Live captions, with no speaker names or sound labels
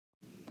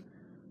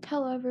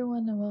Hello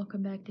everyone and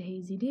welcome back to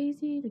Hazy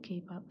Daisy, the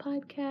K-pop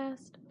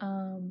podcast.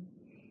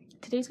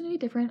 Today's going to be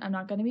different. I'm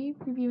not going to be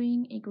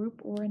reviewing a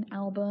group or an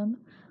album.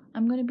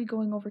 I'm going to be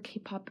going over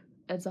K-pop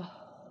as a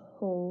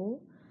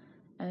whole.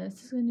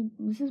 This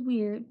is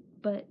weird,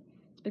 but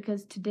it's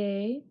because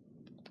today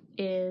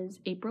is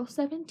April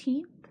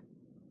 17th,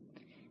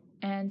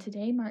 and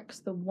today marks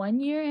the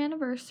 1-year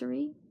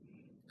anniversary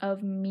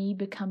of me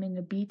becoming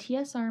a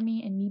BTS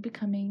ARMY and me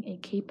becoming a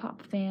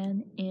K-pop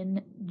fan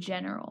in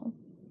general.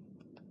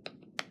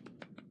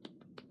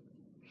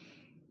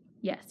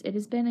 Yes, it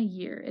has been a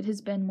year. It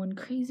has been one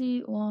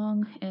crazy,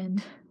 long,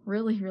 and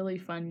really, really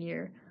fun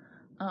year.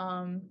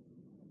 I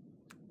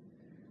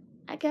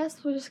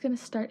guess we're just gonna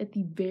start at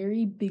the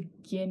very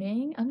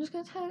beginning. I'm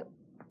gonna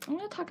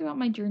talk about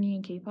my journey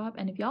in K-pop,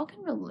 and if y'all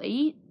can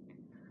relate,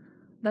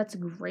 that's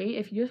great.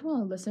 If you just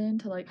want to listen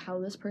to like how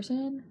this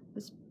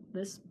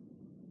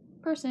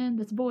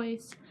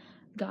voice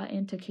got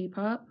into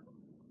K-pop,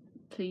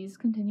 please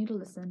continue to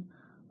listen.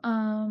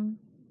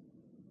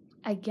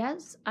 I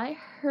guess I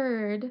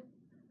heard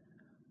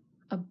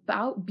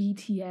about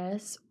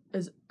BTS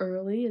as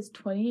early as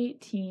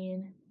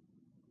 2018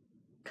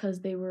 because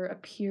they were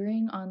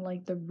appearing on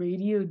like the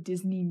Radio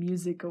Disney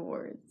Music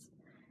Awards.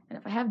 And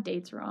if I have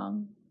dates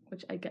wrong,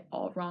 which I get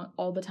all wrong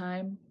all the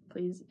time,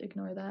 please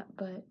ignore that,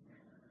 but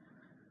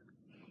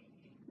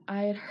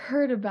I had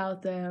heard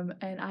about them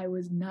and I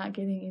was not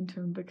getting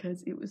into them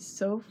because it was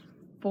so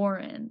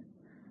foreign.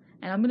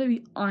 And I'm gonna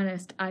be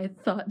honest, I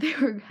thought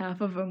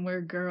half of them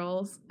were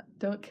girls.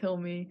 Don't kill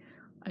me.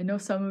 I know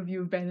some of you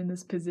have been in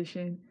this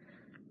position.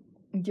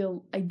 They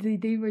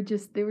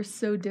were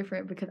so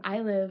different because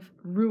I live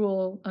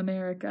rural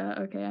America.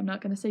 Okay, I'm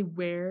not gonna say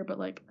where, but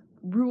like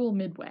rural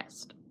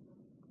Midwest,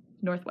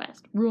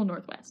 rural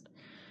Northwest.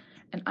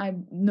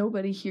 And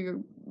nobody here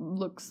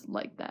looks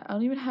like that. I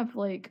don't even have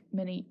like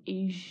many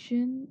the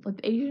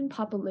Asian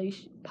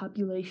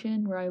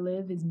population where I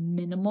live is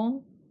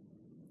minimal.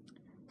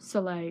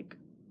 So like,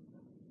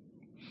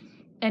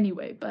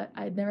 anyway, but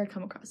I'd never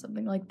come across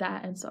something like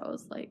that, and so I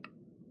was like,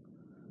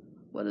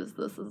 what is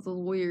this? This is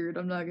weird.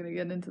 I'm not gonna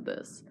get into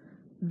this.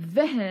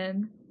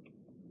 Then,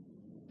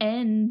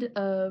 end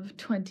of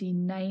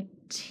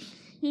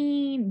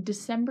 2019,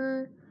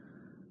 December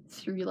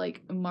through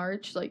like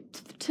March, like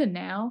to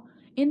now,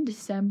 in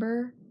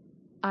December,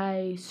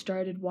 I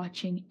started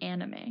watching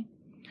anime.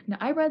 Now,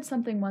 I read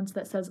something once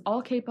that says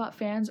all K-pop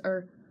fans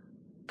are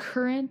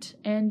past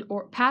and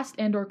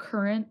or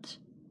current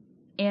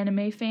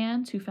anime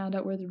fans who found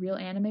out where the real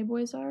anime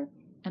boys are,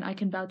 and I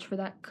can vouch for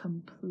that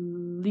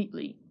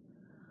completely.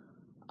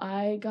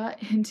 I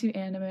got into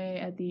anime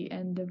at the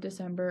end of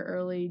December,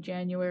 early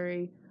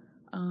January.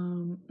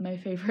 My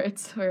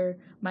favorites were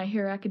My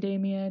Hero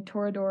Academia,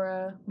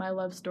 Toradora, My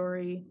Love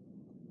Story,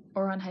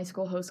 Ouran High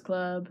School Host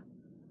Club,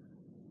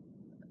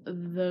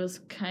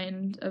 those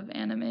kind of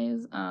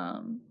animes.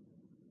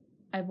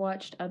 I've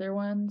watched other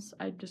ones,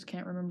 I just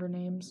can't remember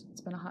names, it's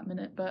been a hot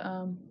minute, but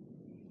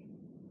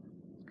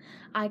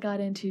I got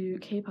into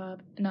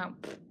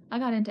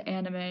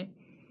anime,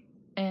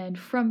 and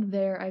from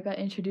there I got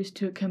introduced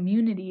to a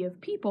community of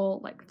people,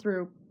 like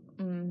through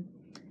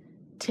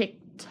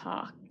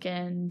TikTok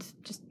and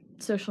just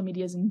social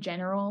medias in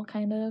general,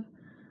 kind of,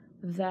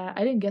 that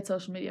I didn't get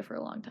social media for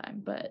a long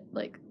time, but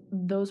like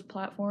those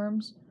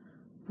platforms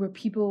where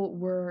people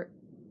were,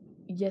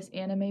 yes,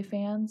 anime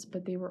fans,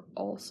 but they were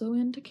also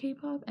into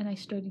K-pop, and I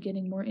started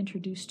getting more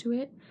introduced to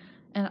it,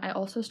 and I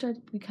also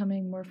started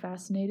becoming more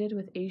fascinated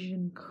with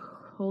Asian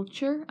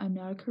culture. I'm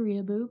not a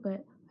Korea boo,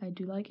 but I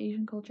do like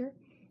Asian culture.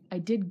 I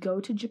did go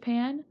to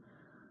Japan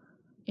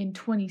in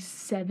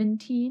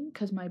 2017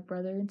 because my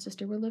brother and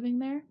sister were living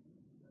there.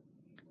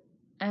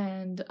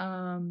 And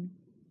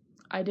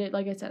I did,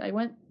 like I said, I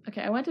went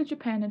to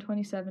Japan in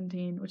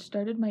 2017, which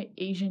started my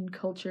Asian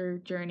culture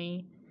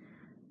journey.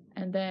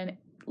 And then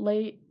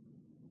I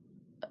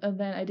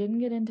didn't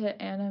get into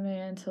anime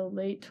until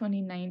late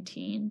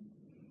 2019.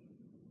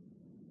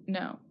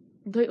 No,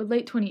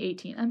 late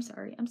 2018. I'm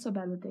sorry, I'm so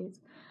bad with dates.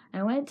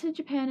 I went to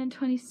Japan in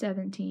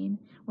 2017,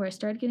 where I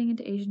started getting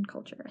into Asian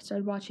culture. I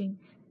started watching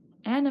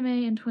anime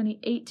in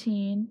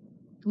 2018,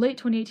 late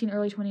 2018,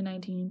 early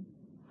 2019,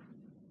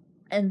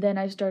 and then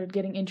I started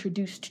getting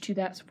introduced to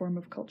that form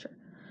of culture.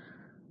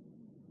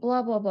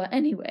 Blah, blah, blah.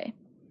 Anyway,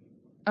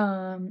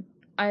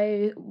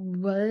 I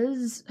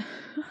was,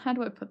 how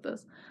do I put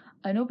this?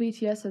 I know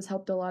BTS has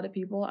helped a lot of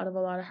people out of a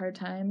lot of hard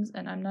times,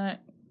 and I'm not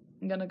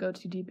gonna go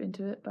too deep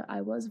into it, but I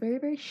was very,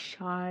 very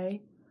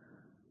shy,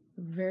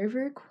 very,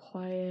 very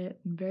quiet,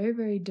 very,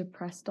 very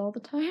depressed all the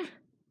time.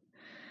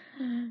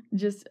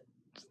 just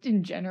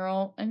in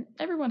general, and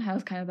everyone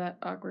has kind of that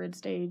awkward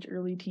stage,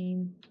 early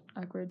teen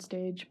awkward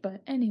stage,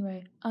 but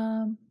anyway,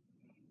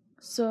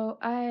 so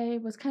I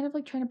was kind of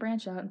like trying to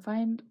branch out and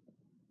find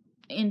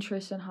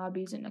interests and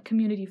hobbies in a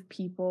community of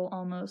people,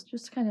 almost,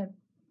 just to kind of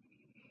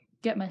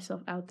get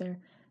myself out there,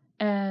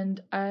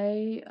 and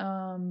I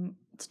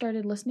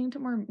started listening to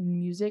more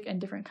music and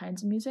different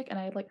kinds of music, and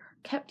I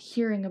kept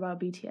hearing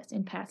about BTS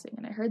in passing,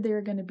 and I heard they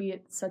were going to be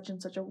at such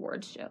and such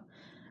awards show,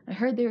 I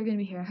heard they were gonna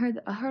be here.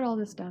 I heard all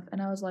this stuff,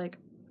 and I was like,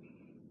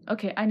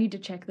 okay, I need to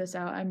check this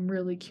out. I'm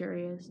really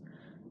curious.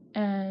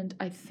 And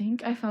I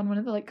think I found one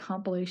of the like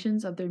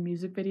compilations of their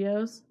music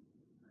videos,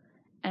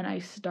 and I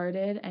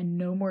started, and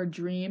No More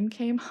Dream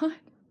came on.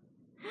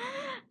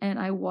 And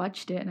I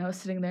watched it, and I was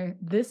sitting there,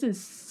 this is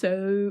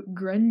so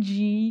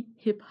grungy,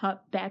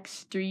 hip-hop,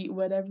 backstreet,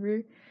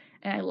 whatever.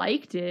 And I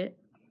liked it.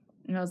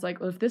 And I was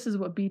like, well, if this is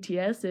what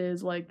BTS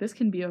is, like, this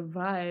can be a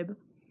vibe.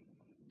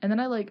 And then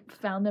I, like,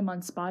 found them on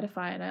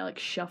Spotify, and I, like,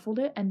 shuffled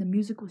it, and the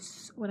music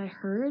was, what I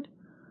heard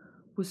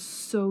was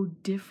so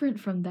different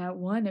from that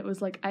one. It was,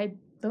 like, I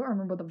don't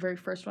remember the very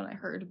first one I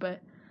heard,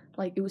 but,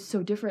 like, it was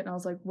so different. And I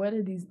was like, what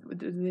are these,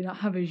 do they not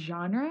have a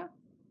genre?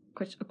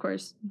 Which, of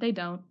course, they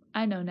don't.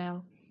 I know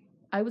now.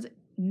 I was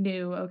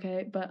new,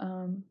 okay? But,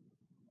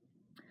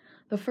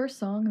 the first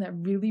song that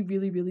really,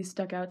 really, really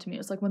stuck out to me, it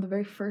was, like, one of the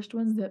very first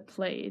ones that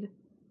played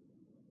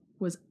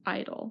was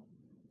Idol.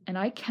 And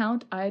I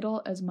count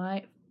Idol as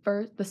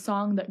the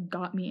song that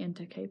got me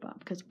into K-pop,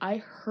 because I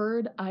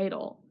heard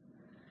Idol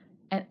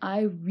and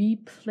I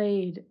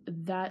replayed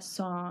that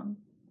song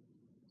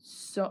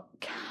so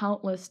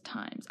countless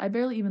times. I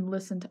barely even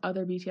listened to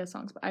other BTS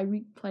songs, but I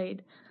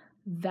replayed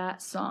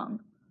that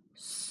song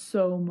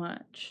so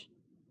much.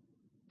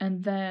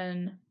 And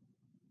then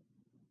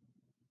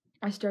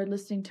I started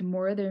listening to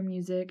more of their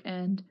music,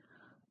 and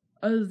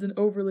as an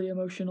overly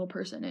emotional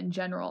person in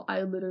general,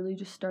 I literally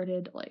just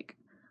started, like,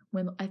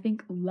 when I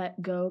think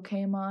Let Go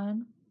came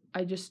on,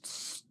 I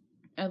just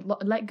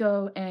Let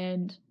Go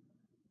and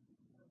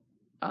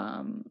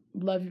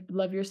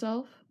Love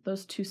Yourself,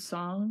 those two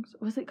songs.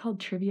 Was it called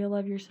Trivia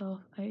Love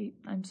Yourself?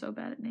 I'm so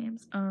bad at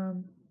names.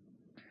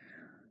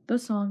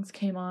 Those songs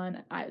came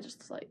on, I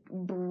just, like,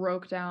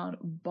 broke down,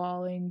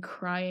 bawling,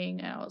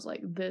 crying, and I was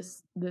like,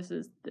 this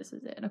is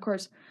it. And of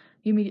course,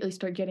 you immediately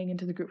start getting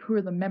into the group, who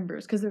are the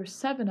members, because there were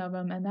 7 of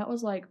them, and that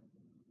was, like,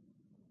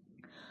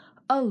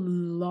 a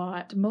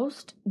lot.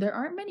 There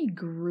aren't many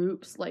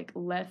groups, like,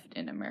 left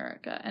in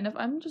America, and if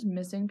I'm just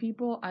missing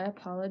people, I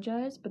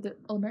apologize, but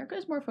America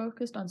is more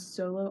focused on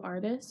solo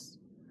artists.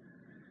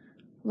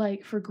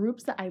 Like, for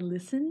groups that I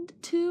listened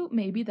to,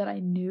 maybe that I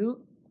knew,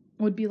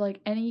 would be, like,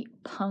 any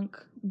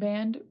punk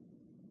band,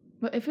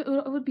 but if it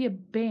would be a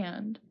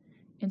band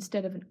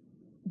instead of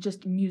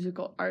just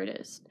musical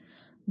artist.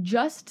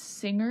 Just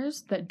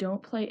singers that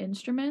don't play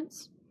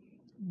instruments,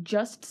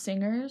 just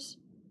singers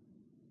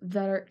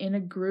that are in a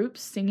group,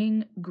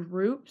 singing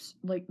groups,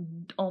 like,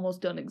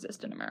 almost don't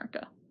exist in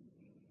America.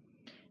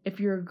 If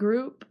you're a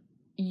group,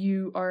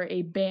 you are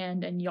a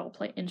band and y'all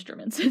play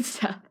instruments and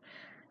stuff.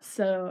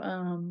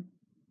 So,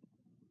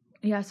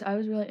 yeah, so I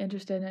was really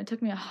interested, and it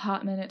took me a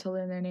hot minute to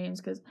learn their names,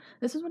 because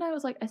this is when I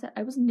was, like I said,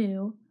 I was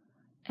new,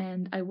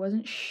 and I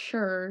wasn't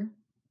sure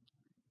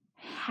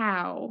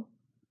how.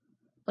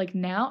 Like,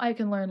 now I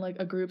can learn, like,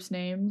 a group's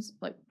names,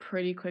 like,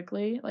 pretty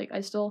quickly. Like,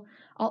 I'll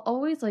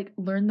always, like,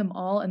 learn them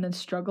all and then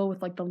struggle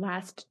with, like, the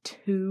last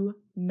 2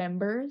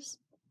 members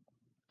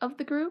of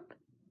the group.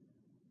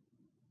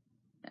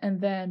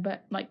 And then,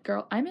 but, like,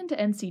 girl, I'm into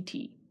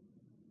NCT.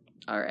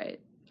 Alright,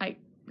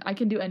 I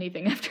can do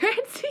anything after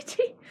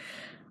NCT.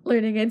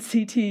 Learning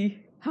NCT,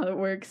 how it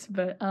works,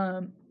 but,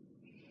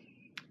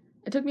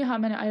 it took me a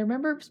hot minute. I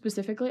remember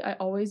specifically, I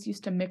always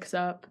used to mix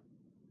up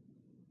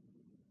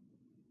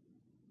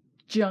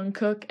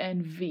Jungkook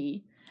and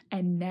V,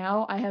 and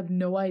now I have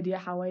no idea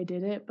how I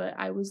did it, but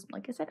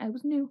like I said, I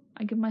was new.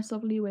 I give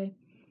myself leeway.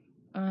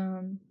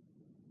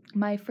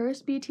 My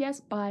first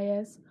BTS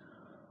bias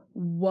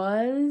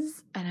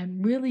was, and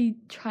I'm really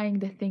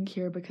trying to think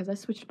here because I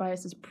switched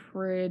biases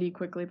pretty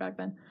quickly back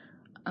then.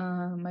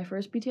 My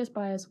first BTS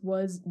bias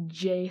was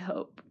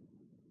J-Hope.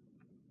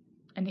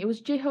 And it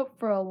was J-Hope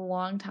for a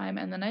long time,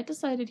 and then I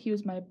decided he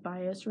was my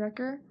bias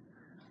wrecker.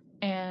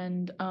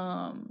 And,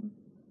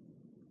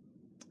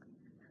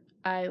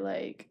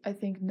 I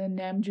think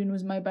Namjoon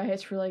was my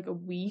bias for, like, a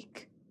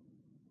week.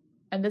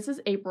 And this is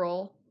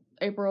April,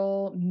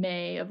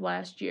 May of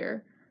last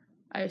year.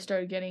 I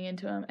started getting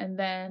into him. And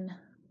then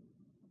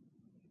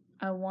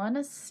I want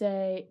to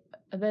say,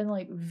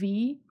 like,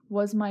 V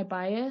was my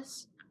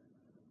bias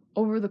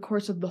over the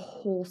course of the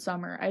whole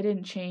summer. I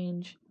didn't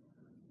change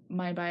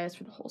my bias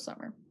for the whole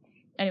summer.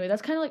 Anyway,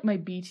 that's kind of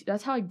like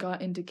that's how I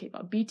got into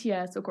K-pop.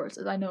 BTS, of course,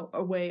 as I know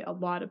a way a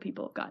lot of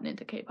people have gotten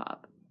into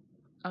K-pop.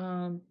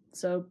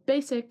 So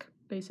basic.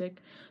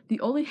 The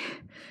only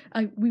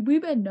we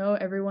been know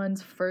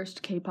everyone's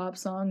first K-pop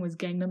song was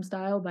Gangnam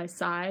Style by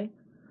Psy.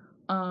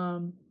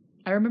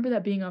 I remember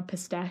that being on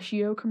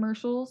pistachio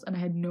commercials, and I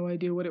had no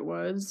idea what it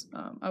was.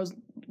 I was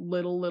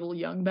little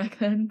young back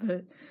then,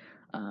 but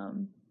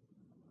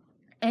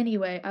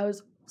anyway, I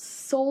was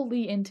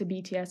solely into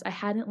BTS. I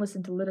hadn't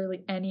listened to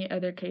literally any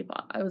other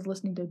K-pop. I was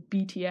listening to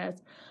BTS,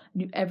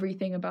 knew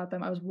everything about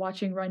them. I was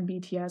watching Run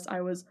BTS.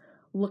 I was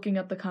looking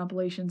up the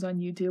compilations on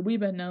YouTube.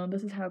 We've been known,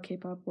 this is how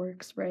K-pop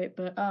works, right?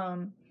 But I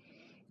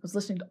was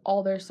listening to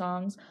all their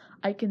songs.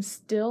 I can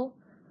still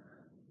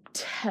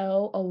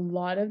tell a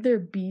lot of their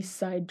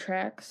B-side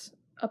tracks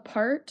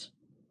apart.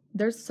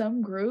 there's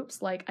some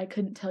groups, like, I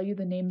couldn't tell you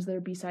the names of their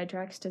B-side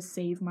tracks to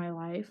save my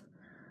life,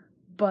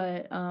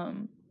 but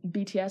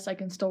BTS, I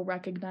can still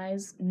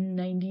recognize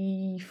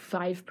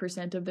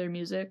 95% of their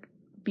music,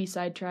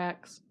 B-side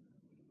tracks,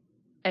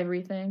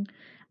 everything.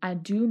 I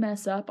do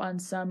mess up on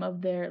some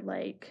of their,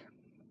 like,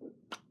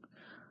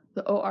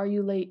 the Oh Are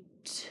You Late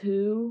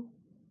 2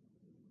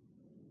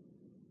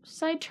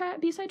 B-side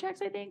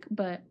tracks, I think,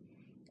 but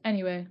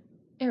anyway,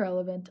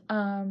 irrelevant.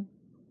 I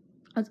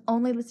was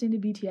only listening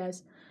to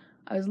BTS.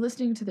 I was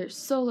listening to their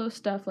solo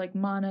stuff like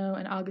Mono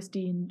and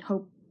Augustine,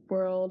 Hope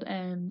World,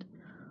 and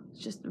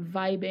just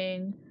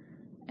vibing.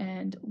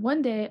 And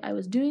one day I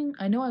was doing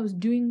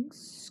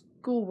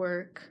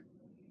schoolwork,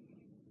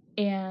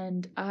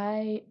 and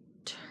I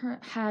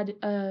had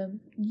a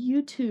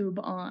YouTube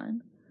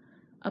on,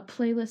 a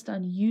playlist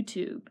on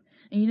YouTube.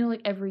 And you know,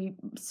 like, every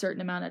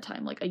certain amount of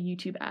time, like, a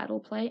YouTube ad will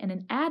play, and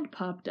an ad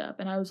popped up,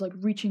 and I was, like,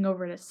 reaching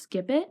over to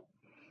skip it,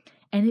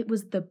 and it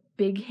was the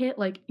Big Hit,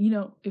 like, you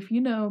know, if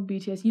you know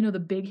BTS, you know the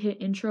Big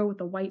Hit intro with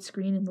the white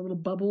screen and the little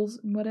bubbles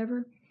and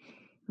whatever?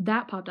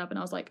 That popped up, and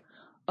I was like,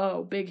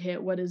 oh, Big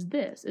Hit, what is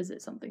this? Is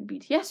it something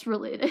BTS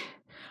related?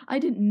 I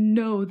didn't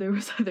know there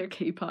was other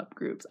K-pop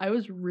groups. I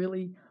was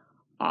really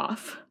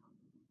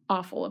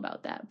awful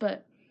about that,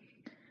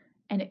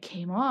 and it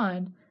came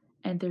on,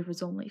 and there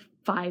was only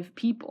 5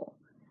 people,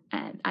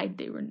 and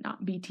they were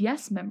not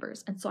BTS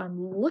members, and so I'm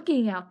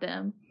looking at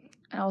them,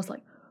 and I was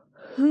like,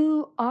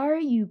 who are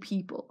you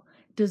people?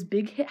 Does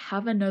Big Hit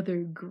have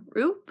another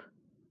group?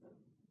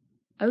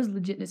 I was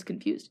legitness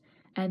confused.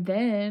 And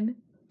then,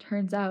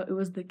 turns out it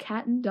was the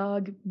Cat and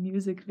Dog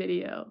music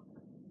video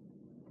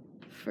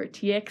for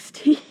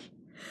TXT.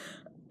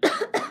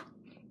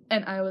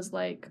 And I was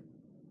like,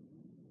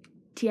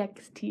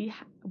 TXT,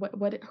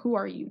 who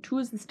are you? Who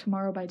is this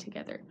Tomorrow by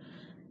Together?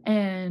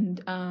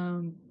 And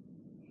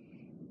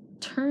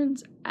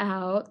turns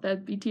out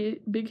that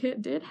Big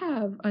Hit did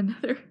have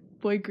another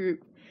boy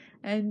group,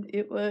 and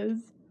it was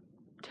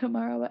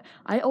Tomorrow.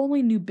 I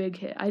only knew Big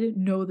Hit. I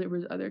didn't know there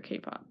was other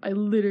K-pop. I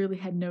literally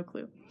had no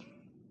clue.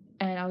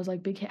 And I was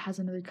like, Big Hit has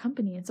another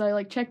company. And so I,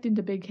 like, checked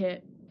into Big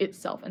Hit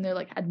itself, and they,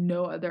 like, had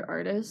no other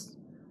artists.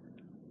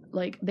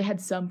 Like, they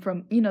had some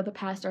from, you know, the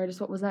past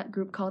artists. What was that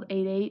group called?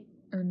 88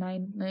 or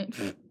 99?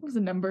 What was the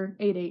number?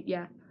 88,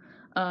 yeah.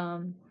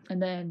 And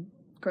then,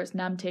 of course,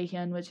 Nam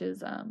Taehyun, which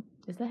is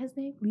that his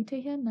name? Lee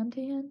Taehyun? Nam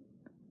Taehyun?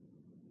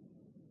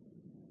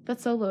 That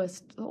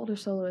soloist, the older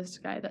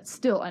soloist guy, that's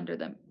still under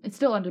them. It's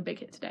still under Big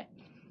Hit today.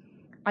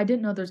 I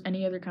didn't know there's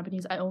any other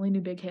companies. I only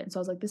knew Big Hit, and so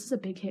I was like, this is a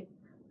Big Hit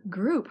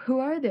group. Who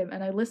are they?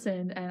 And I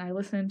listened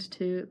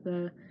to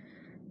the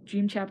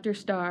Dream Chapter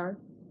Star,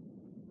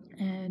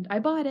 and I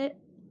bought it.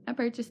 I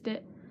purchased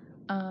it.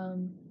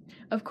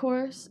 Of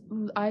course,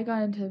 I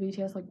got into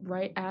BTS, like,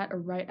 right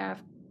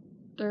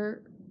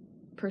after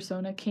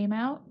Persona came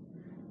out.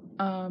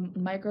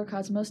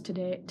 Microcosmos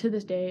to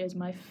this day is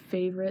my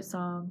favorite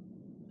song.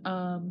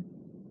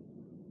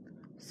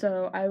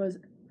 So I was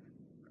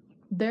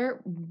there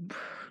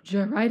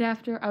right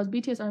after, I was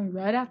BTS ARMY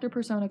right after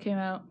Persona came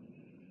out,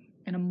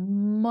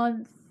 and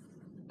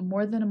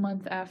more than a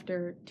month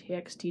after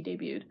TXT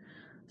debuted.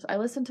 So I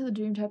listened to the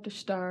Dream Chapter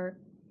Star,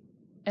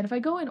 and if I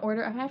go in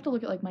order, I have to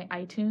look at, like, my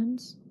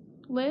iTunes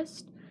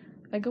list.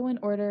 If I go in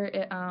order,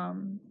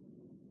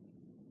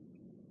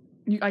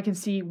 I can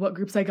see what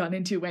groups I got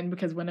into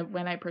because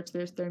when I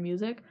purchased their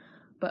music.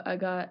 But and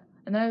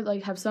then I,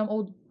 like, have some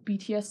old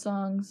BTS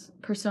songs,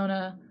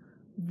 Persona,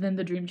 then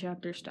the Dream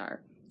Chapter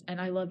Star, and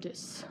I loved it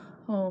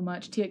so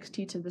much.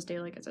 TXT to this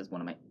day, like I said, is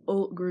one of my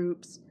old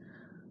groups.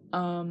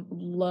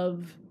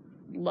 Love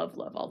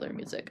all their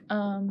music.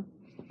 And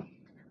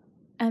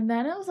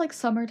then it was, like,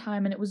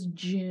 summertime, and it was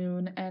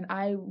June, and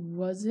I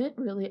wasn't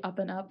really up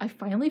and up. I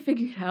finally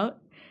figured out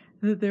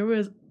that there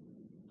was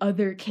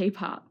other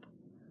K-pop,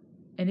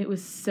 and it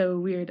was so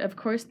weird. Of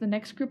course, the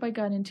next group I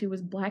got into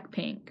was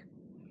Blackpink,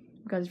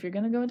 because if you're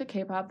gonna go into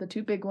K-pop, the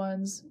 2 big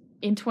ones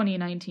in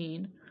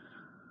 2019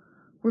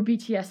 were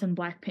BTS and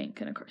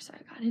Blackpink, and of course I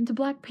got into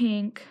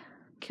Blackpink,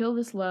 Kill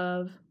This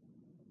Love.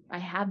 I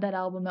had that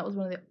album. That was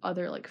one of the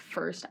other, like,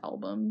 first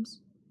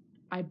albums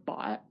I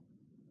bought.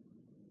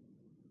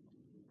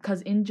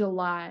 Because in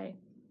July,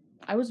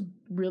 I was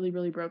really,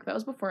 really broke. That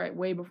was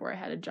way before I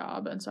had a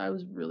job, and so I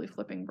was really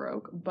flipping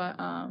broke. But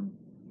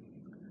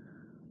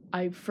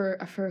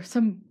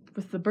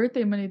with the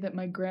birthday money that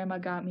my grandma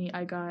got me,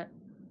 I got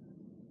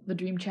the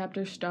Dream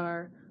Chapter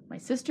Star. My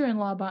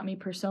sister-in-law bought me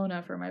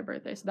Persona for my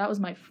birthday, so that was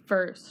my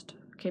first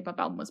K-pop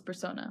album, was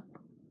Persona.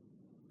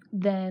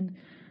 Then,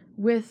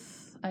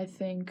 with, I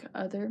think,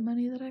 other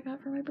money that I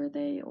got for my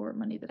birthday, or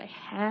money that I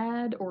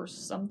had, or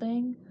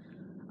something,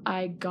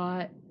 I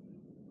got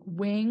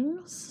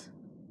Wings,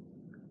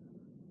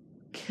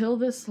 Kill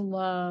This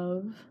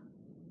Love,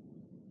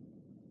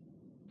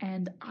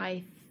 and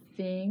I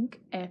think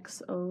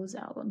EXO's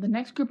album. The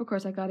next group, of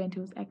course, I got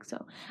into was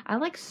EXO. I,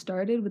 like,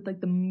 started with,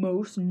 like, the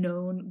most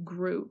known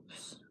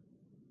groups,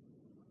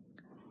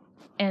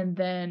 and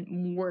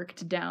then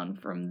worked down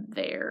from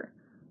there,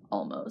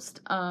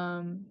 almost.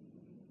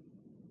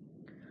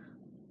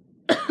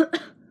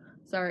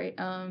 Sorry.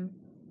 So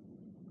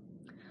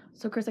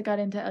of course I got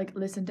into like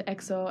listen to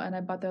EXO, and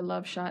I bought their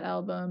Love Shot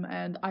album,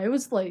 and I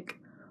was like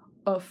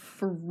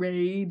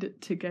afraid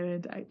to get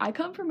into. I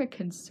come from a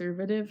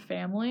conservative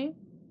family,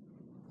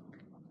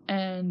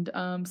 and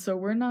so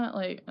we're not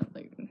like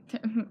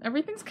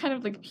everything's kind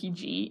of like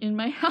PG in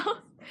my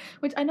house,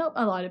 which I know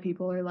a lot of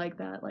people are like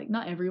that. Like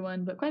not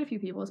everyone, but quite a few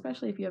people,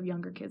 especially if you have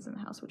younger kids in the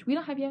house, which we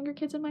don't have younger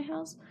kids in my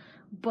house.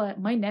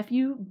 But my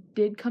nephew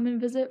did come and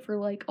visit for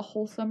like a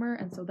whole summer,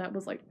 and so that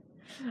was like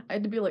I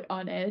had to be like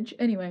on edge.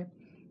 Anyway,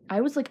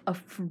 I was like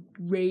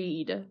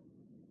afraid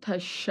to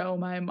show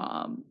my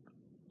mom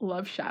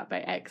Love Shot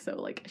by EXO.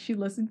 Like she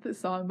listened to the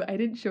song, but I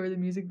didn't show her the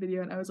music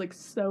video, and I was like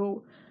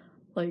so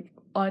like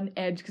on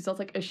edge because I was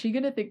like, is she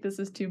gonna think this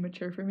is too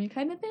mature for me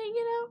kind of thing,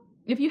 you know?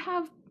 If you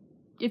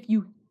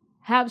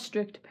have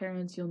strict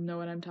parents, you'll know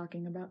what I'm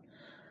talking about.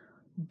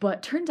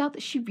 But turns out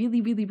that she really,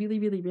 really, really,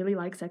 really, really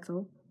likes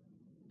EXO.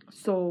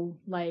 So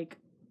like,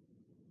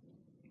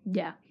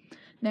 yeah.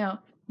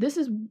 Now, this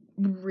is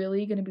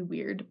really gonna be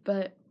weird,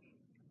 but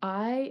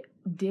I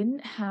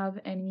don't have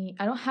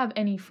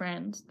any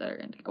friends that are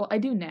into, well, I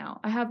do now.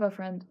 I have a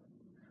friend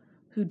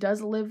who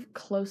does live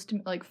close to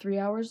me, like 3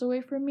 hours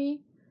away from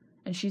me,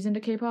 and she's into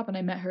K-pop, and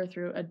I met her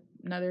through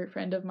another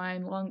friend of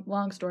mine.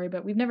 Long story,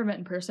 but we've never met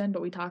in person,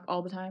 but we talk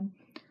all the time.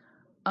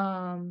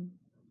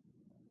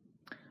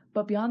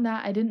 But beyond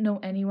that, I didn't know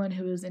anyone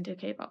who was into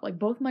K-pop. Like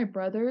both my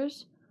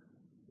brothers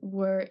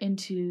were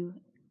into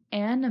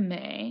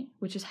anime,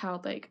 which is how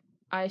like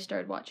I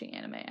started watching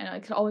anime, and I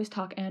could always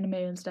talk anime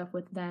and stuff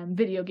with them.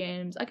 Video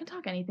games, I can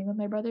talk anything with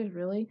my brothers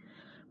really,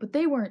 but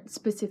they weren't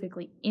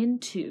specifically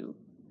into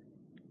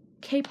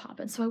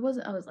K-pop, and so I was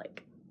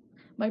like,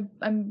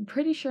 I'm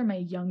pretty sure my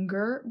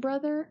younger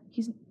brother,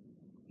 he's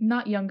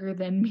not younger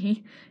than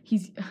me,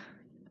 he's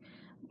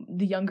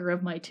the younger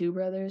of my two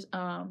brothers,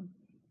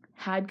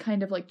 had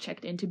kind of like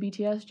checked into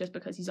BTS just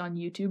because he's on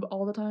YouTube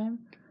all the time,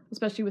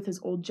 especially with his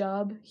old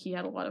job. He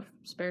had a lot of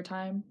spare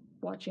time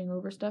watching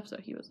over stuff, so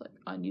he was like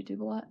on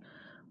YouTube a lot,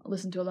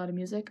 listened to a lot of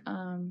music,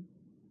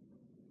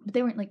 but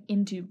they weren't like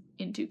into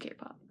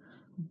K-pop.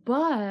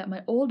 But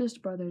my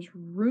oldest brother's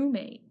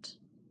roommate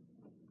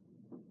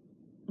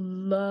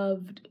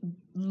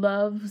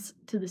loves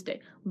to this day,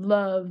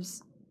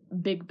 loves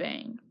Big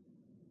Bang.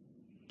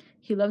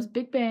 He loves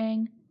Big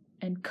Bang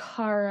and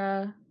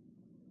Kara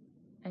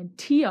and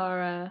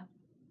Tiara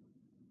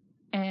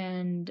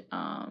and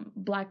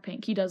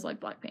Blackpink. He does like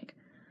Blackpink.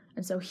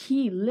 And so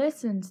he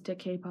listens to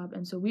K-pop,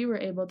 and so we were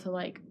able to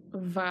like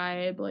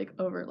vibe like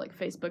over like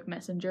Facebook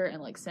Messenger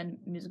and like send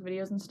music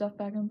videos and stuff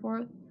back and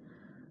forth.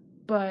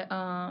 But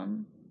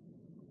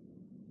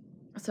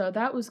so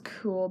that was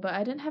cool, but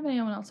I didn't have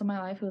anyone else in my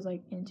life who was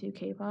like into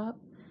K-pop,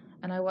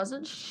 and I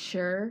wasn't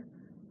sure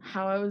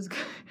how I was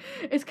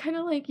it's kind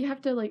of like you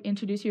have to like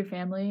introduce your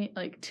family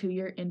like to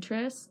your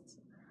interests,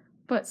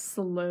 but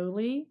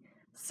slowly.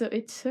 So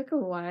it took a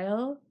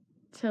while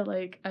to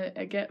like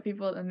I get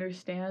people to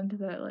understand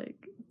that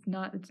like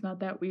it's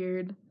not that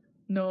weird.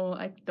 No,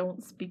 I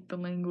don't speak the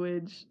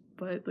language,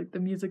 but like the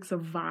music's a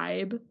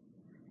vibe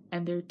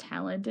and they're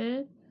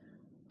talented.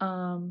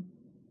 I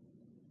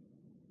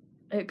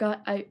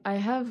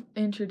have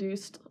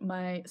introduced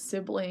my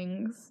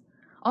siblings.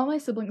 All my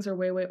siblings are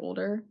way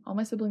older. All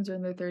my siblings are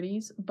in their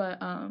 30s, but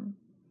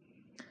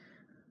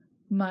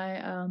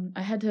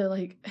I had to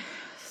like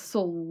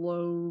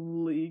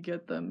slowly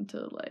get them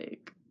to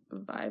like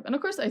vibe. And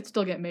of course I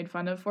still get made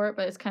fun of for it,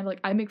 but it's kind of like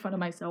I make fun of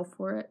myself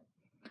for it.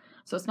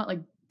 So it's not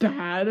like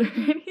bad or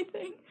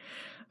anything.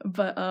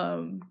 But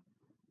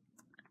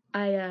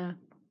I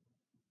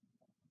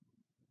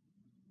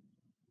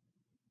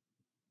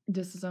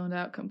just zoned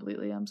out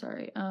completely. I'm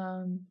sorry.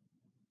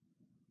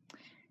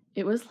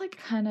 It was like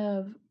kind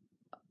of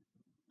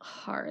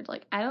hard.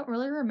 Like I don't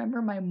really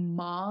remember my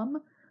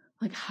mom,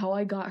 like how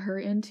I got her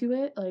into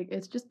it. Like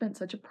it's just been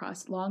such a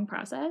long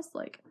process.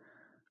 Like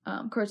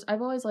of course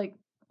I've always like,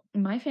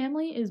 my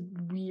family is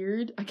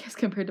weird, I guess,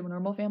 compared to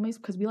normal families,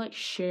 because we like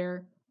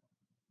share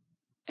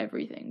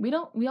everything. We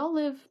don't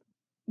live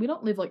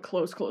like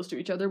close to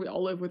each other. We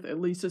all live with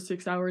at least a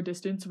 6-hour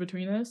distance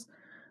between us.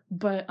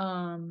 But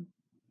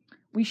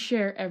we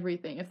share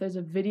everything. If there's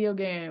a video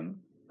game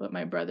that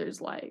my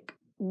brother's like,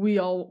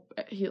 he'll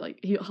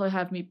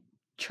have me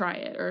try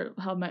it, or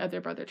have my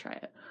other brother try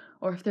it.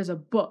 Or if there's a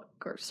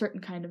book or certain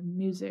kind of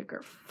music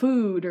or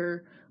food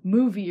or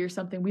movie or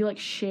something, we like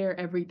share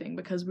everything,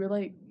 because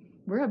we're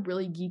a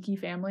really geeky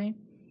family.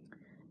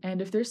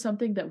 And if there's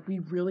something that we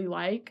really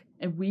like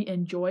and we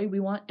enjoy, we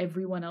want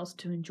everyone else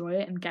to enjoy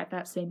it and get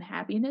that same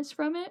happiness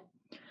from it.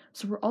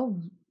 So we're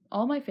all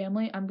my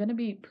family, I'm going to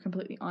be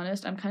completely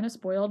honest, I'm kind of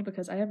spoiled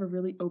because I have a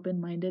really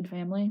open-minded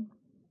family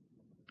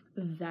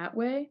that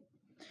way.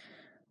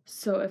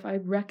 So if I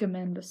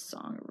recommend a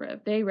song, or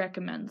if they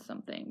recommend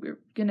something,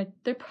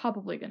 they're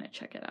probably going to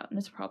check it out, and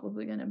it's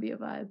probably going to be a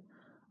vibe.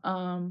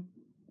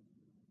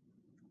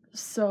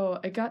 So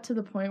it got to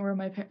the point where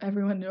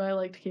everyone knew I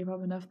liked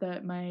K-pop enough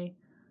that my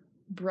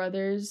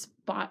brothers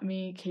bought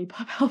me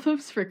K-pop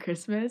albums for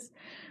Christmas.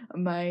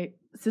 My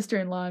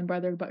sister-in-law and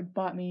brother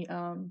bought me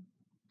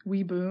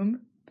We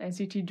Boom,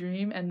 NCT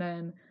Dream, and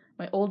then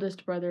my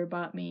oldest brother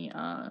bought me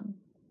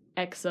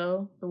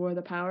EXO, The War of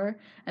the Power,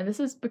 and this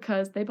is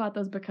because they bought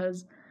those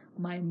because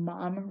my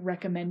mom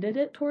recommended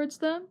it towards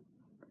them,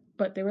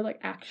 but they were like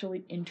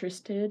actually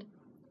interested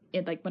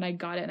in, like, when I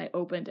got it and I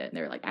opened it, and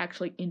they were like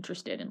actually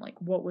interested in like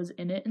what was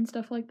in it and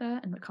stuff like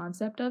that and the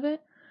concept of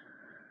it.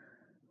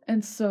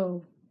 And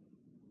so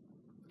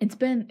it's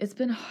been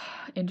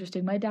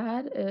interesting. My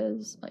dad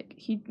is like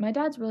my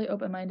dad's really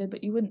open-minded,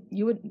 but you wouldn't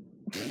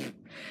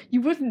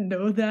you wouldn't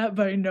know that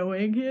by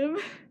knowing him.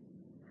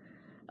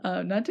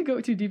 Not to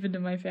go too deep into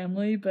my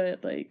family,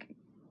 but like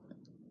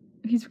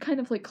he's kind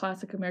of like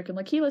classic American.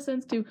 Like he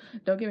listens to,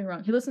 don't get me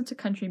wrong, he listens to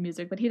country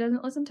music, but he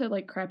doesn't listen to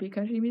like crappy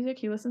country music.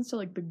 He listens to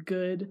like the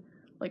good,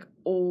 like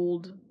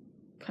old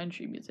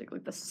country music,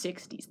 like the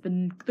 60s,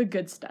 the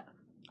good stuff.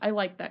 I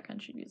like that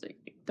country music.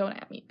 Don't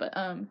at me, but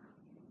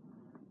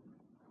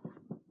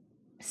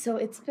so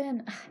it's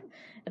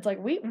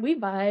like we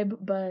vibe,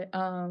 but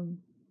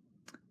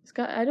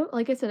Scott, I don't,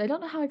 like I said, I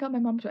don't know how I got my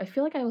mom to. I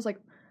feel like I was like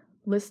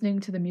listening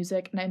to the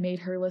music and I made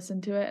her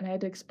listen to it, and I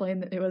had to explain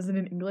that it wasn't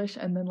in English,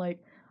 and then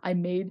like I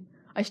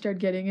started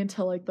getting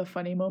into like the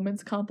funny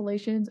moments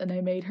compilations, and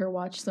I made her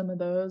watch some of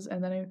those,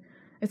 and then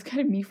it's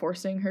kind of me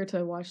forcing her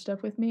to watch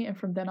stuff with me, and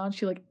from then on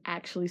she like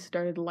actually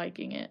started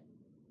liking it.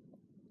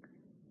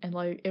 And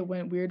like it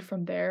went weird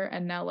from there,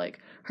 and now like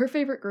her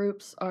favorite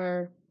groups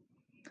are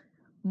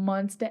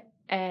Monsta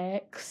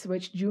X,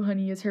 which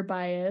Jooheon is her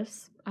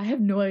bias. I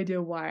have no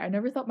idea why. I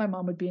never thought my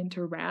mom would be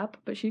into rap,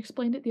 but she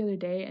explained it the other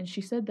day, and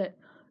she said that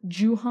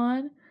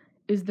Jooheon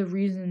is the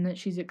reason that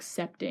she's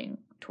accepting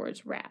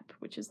towards rap,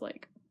 which is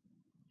like,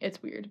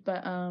 it's weird.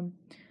 But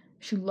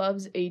she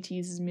loves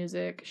ATEEZ's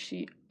music.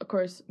 She, of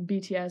course,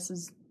 BTS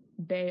is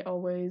bae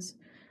always.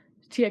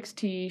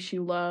 TXT, she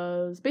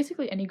loves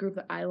basically any group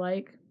that I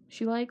like.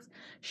 She likes.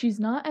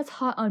 She's not as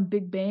hot on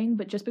Big Bang,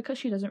 but just because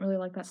she doesn't really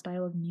like that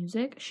style of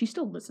music, she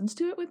still listens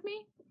to it with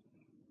me,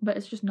 but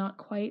it's just not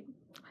quite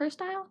her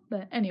style.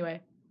 But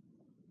anyway,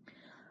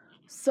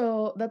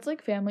 so that's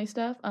like family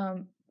stuff.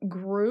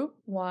 Group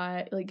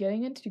why, like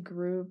getting into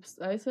groups,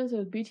 I said it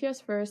was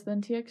BTS first,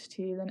 then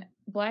TXT, then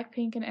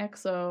Blackpink and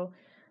EXO.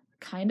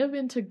 Kind of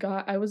into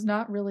I was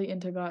not really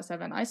into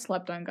GOT7. I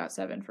slept on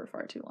GOT7 for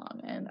far too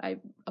long, and I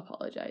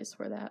apologize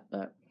for that,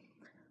 but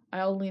I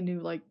only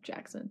knew like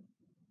Jackson.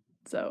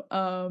 So,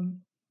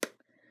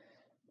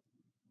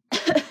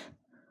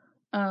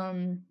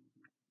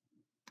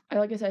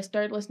 like I said, I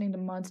started listening to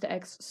Monsta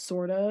X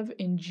sort of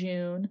in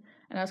June,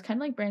 and I was kind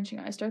of like branching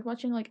out. I started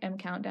watching like M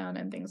Countdown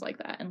and things like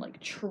that, and like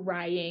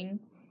trying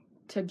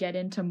to get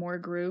into more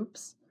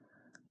groups.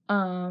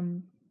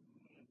 Let's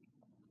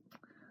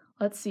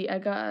see,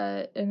 and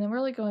then we're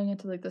like going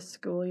into like the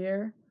school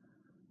year.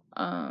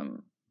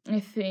 I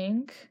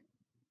think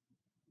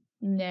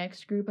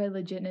next group I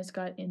legitness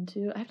got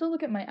into, I have to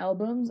look at my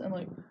albums and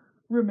like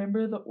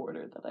remember the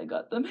order that I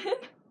got them in.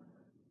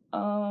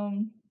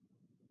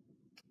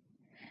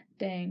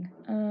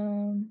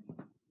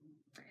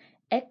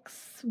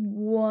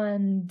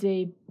 X1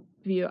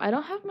 debut. I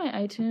don't have my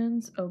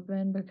iTunes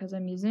open because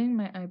I'm using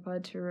my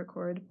iPod to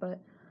record, but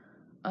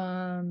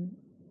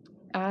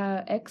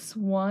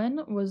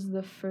X1 was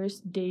the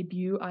first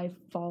debut I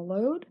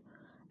followed,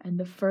 and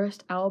the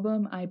first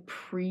album I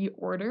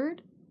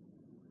pre-ordered.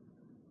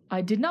 I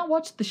did not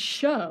watch the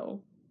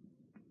show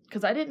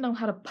because I didn't know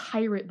how to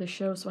pirate the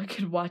show so I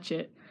could watch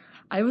it.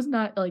 I was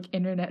not like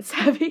internet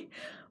savvy,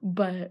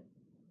 but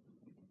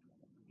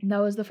that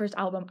was the first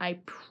album I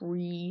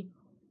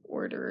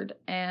pre-ordered,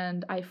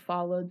 and I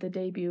followed the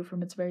debut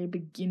from its very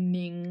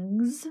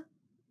beginnings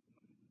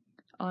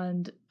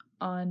I'm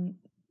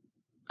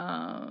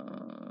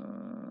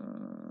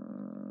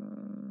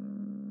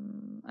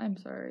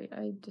sorry,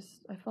 I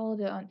followed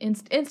it on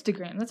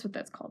Instagram. That's what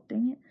that's called,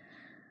 dang it.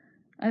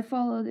 I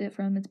followed it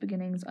from its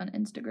beginnings on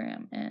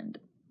Instagram, and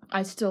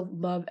I still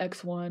love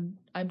X1.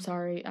 I'm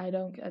sorry, I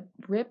don't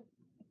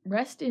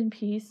rest in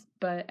peace,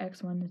 but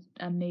X1 is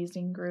an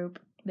amazing group.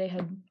 They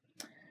had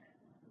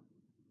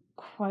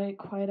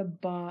quite a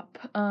bop.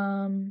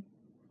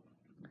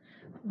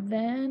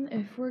 Then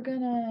if we're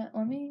gonna,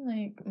 let me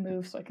like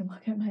move so I can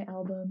look at my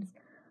albums.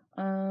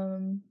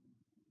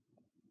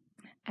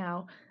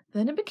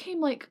 Then it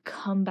became like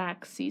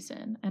comeback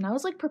season, and I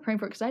was like preparing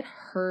for it because I'd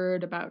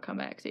heard about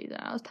comeback season.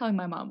 I was telling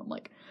my mom, I'm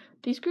like,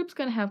 these groups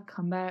gonna have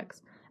comebacks,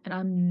 and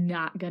I'm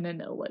not gonna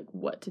know like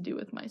what to do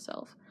with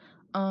myself.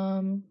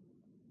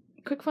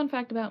 Quick fun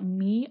fact about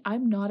me,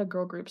 I'm not a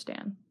girl group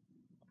stan.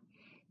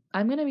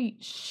 I'm gonna be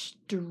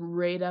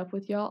straight up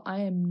with y'all. I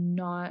am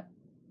not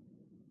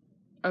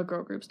a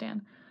girl group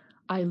stan.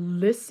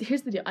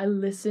 Here's the deal. I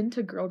listen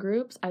to girl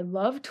groups. I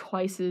love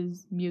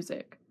Twice's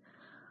music.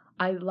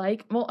 I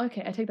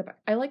take that back.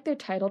 I like their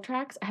title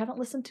tracks. I haven't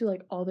listened to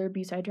like all their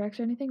B-side tracks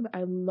or anything, but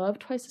I love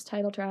Twice's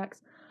title tracks.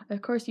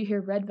 Of course, you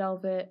hear Red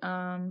Velvet.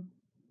 I've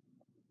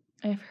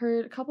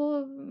heard a couple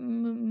of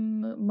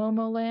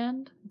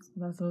Momoland.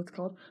 That's what it's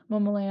called.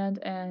 Momoland,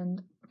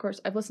 and of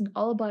course, I've listened to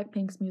all of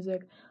Blackpink's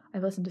music.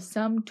 I've listened to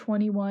some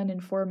 21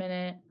 and 4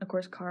 Minute, of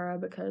course Kara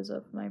because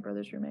of my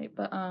brother's roommate,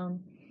 but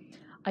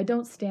I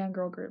don't stan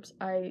girl groups.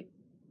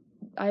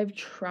 I've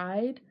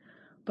tried,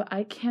 but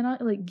I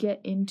cannot like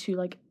get into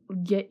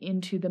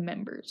the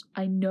members.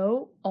 I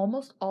know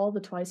almost all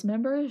the Twice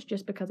members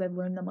just because I've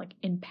learned them like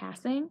in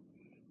passing,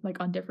 like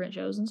on different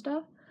shows and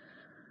stuff.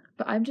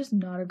 But I'm just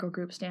not a girl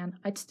group stan.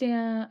 I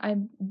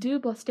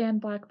do stan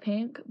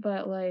Blackpink,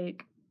 but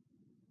like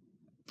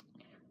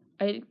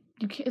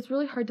it's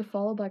really hard to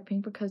follow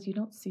Blackpink because you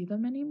don't see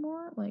them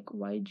anymore. Like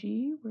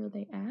YG, where are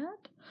they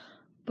at?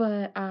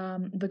 But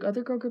the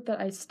other girl group that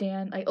I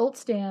ult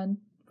stan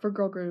for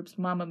girl groups,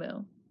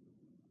 Mamamoo.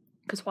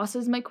 Because Hwasa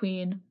is my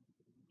queen.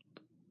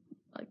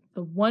 Like,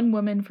 the one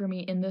woman for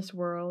me in this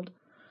world.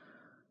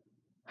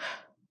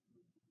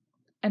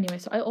 Anyway,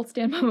 so I ult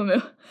stan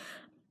Mamamoo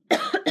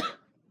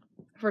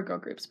for girl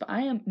groups. But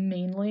I am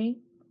mainly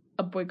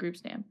a boy group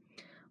stan.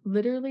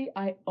 Literally,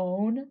 I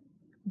own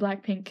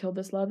Blackpink Kill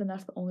This Love, and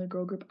that's the only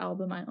girl group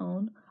album I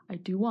own. I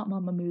do want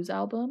Mamamoo's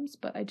albums,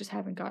 but I just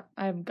haven't got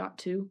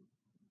to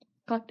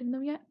collecting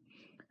them yet.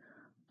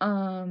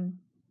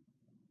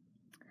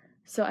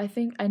 So I was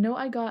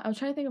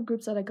trying to think of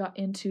groups that I got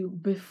into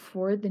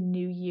before the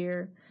new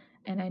year,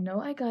 and I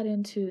know I got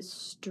into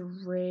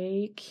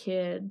Stray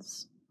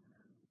Kids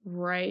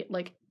right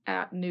like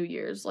at New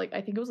Year's. Like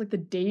I think it was like the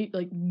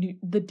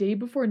day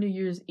before New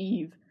Year's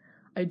Eve.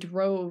 I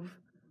drove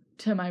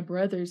to my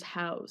brother's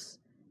house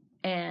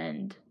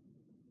and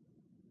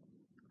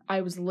I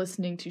was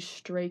listening to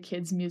Stray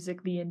Kids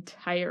music the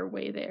entire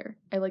way there.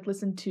 I like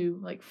listened to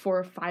like 4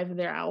 or 5 of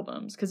their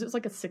albums because it was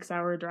like a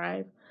 6-hour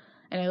drive,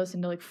 and I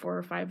listened to like 4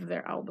 or 5 of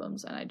their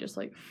albums, and I just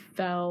like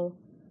fell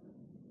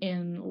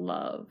in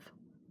love.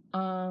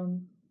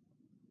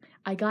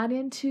 I got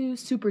into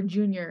Super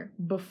Junior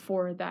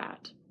before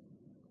that.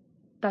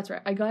 That's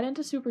right. I got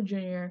into Super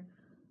Junior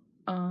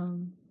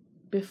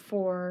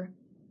before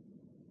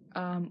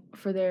I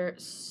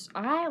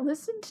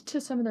listened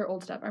to some of their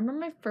old stuff. I remember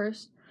my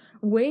first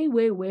way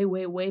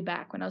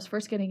back when I was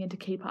first getting into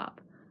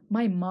K-pop,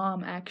 my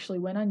mom actually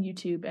went on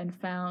YouTube and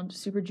found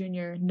Super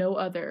Junior No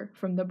Other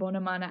from the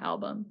Bonamana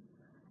album.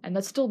 And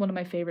that's still one of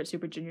my favorite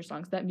Super Junior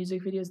songs. That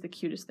music video is the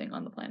cutest thing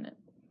on the planet.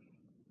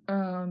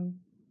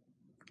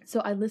 So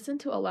I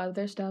listened to a lot of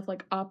their stuff,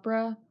 like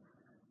Opera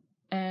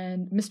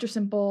and Mr.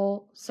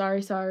 Simple,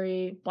 Sorry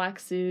Sorry, Black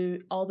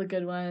Suit, all the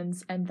good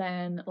ones. And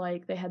then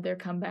like they had their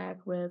comeback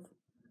with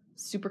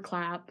Super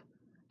Clap,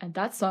 and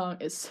that song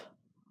is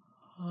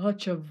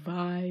such a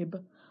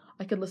vibe.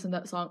 I could listen to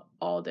that song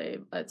all day.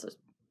 It's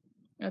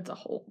a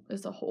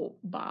whole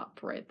bop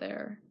right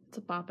there. It's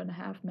a bop and a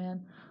half,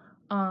 man.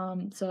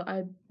 So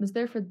I was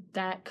there for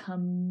that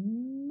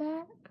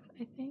comeback,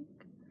 I think.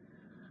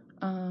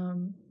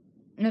 And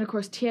of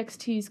course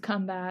TXT's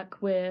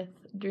comeback with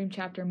Dream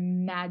Chapter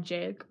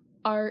Magic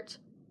art.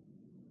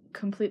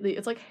 Completely,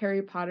 it's like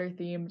Harry Potter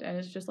themed, and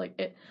it's just like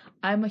it.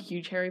 I'm a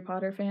huge Harry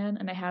Potter fan,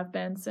 and I have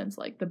been since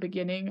like the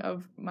beginning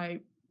of my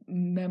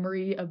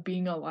memory of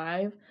being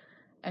alive,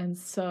 and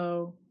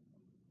so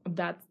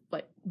that's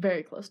like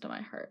very close to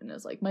my heart, and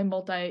it's like my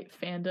multi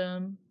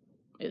fandom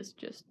is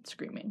just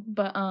screaming.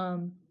 But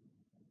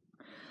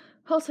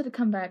also to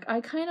come back, I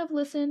kind of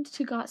listened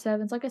to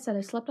GOT7's. Like I said,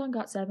 I slept on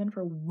GOT7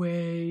 for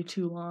way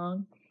too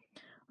long,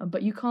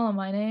 but You Calling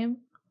My Name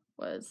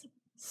was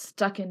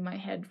stuck in my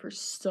head for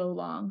so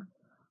long.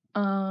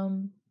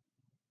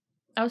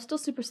 I was still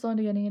super slow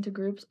into getting into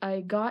groups.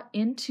 I got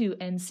into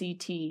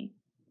NCT,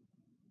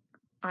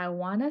 I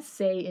want to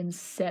say in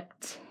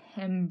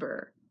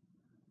September.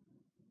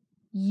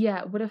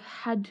 Yeah, it would have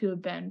had to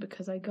have been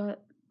because I got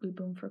Blue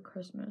Boom for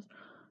Christmas.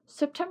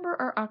 September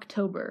or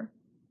October.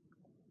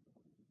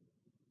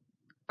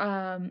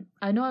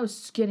 I know I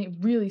was getting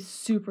really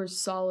super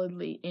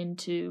solidly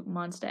into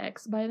Monsta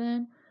X by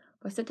then.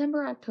 By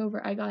September or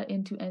October, I got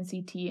into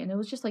NCT, and it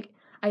was just like,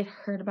 I'd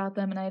heard about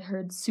them, and I'd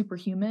heard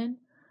Superhuman,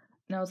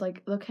 and I was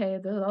like, okay,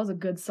 that was a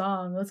good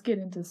song. Let's get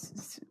into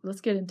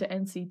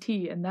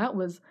NCT, and that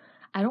was,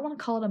 I don't want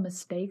to call it a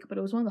mistake, but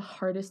it was one of the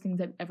hardest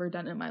things I've ever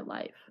done in my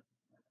life.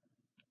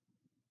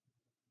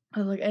 I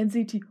was like,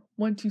 NCT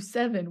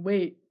 127,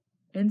 wait,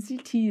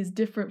 NCT is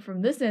different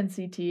from this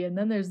NCT, and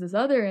then there's this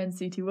other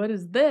NCT, what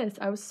is this?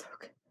 I was so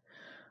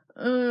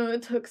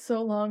it took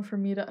so long for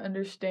me to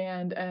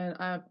understand, and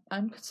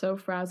I'm so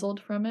frazzled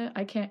from it.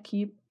 I can't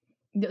keep,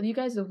 you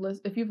guys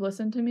if you've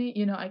listened to me,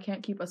 you know I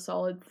can't keep a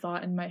solid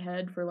thought in my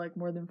head for like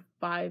more than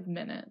 5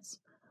 minutes.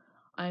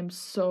 I'm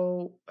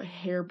so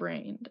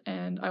harebrained,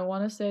 and I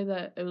want to say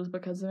that it was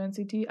because of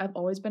NCT. I've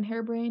always been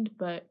harebrained,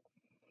 but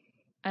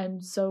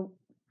I'm so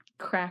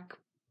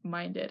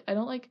crack-minded. I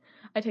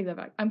take that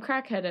back. I'm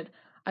crack-headed.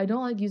 I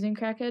don't like using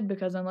crackhead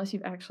because unless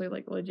you've actually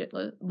like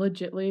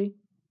legitly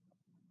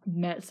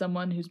met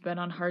someone who's been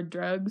on hard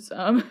drugs,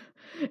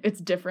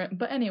 it's different.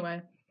 But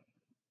anyway,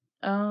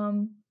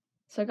 so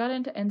I got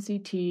into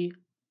NCT.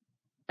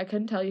 I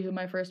couldn't tell you who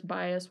my first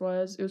bias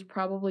was. It was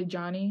probably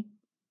Johnny.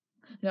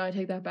 No, I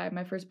take that back.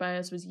 My first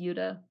bias was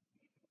Yuta.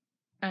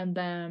 And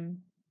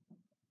then,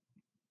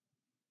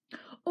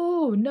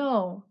 oh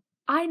no,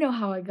 I know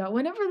how I got.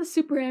 Whenever the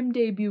Super M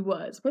debut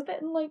was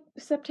that in like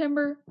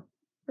September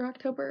or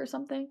October or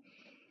something?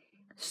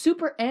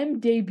 Super M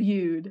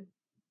debuted,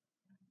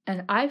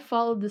 and I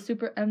followed the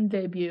Super M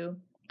debut.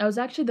 I was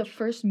actually the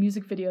first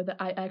music video that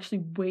I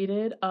actually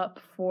waited up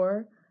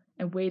for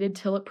and waited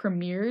till it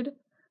premiered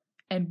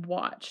and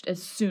watched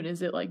as soon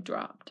as it like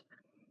dropped.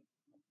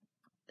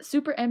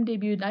 Super M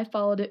debuted and I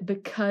followed it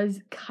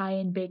because Kai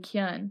and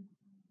Baekhyun,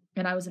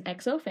 and I was an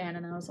EXO fan,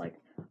 and I was like,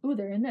 ooh,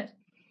 they're in this.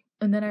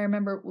 And then I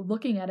remember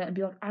looking at it and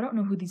be like, I don't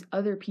know who these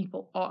other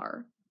people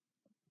are.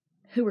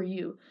 Who are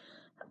you?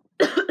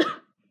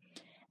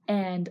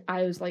 And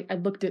I was like, I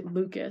looked at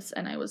Lucas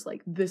and I was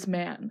like, this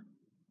man,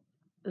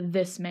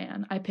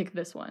 I picked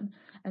this one.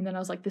 And then I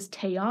was like, this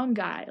Taeyong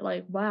guy,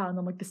 like, wow. And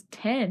I'm like, this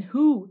 10,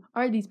 who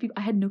are these people?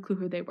 I had no clue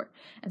who they were.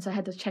 And so I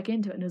had to check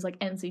into it, and it was like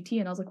NCT,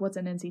 and I was like, what's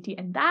an NCT?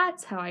 And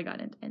that's how I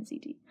got into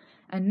NCT.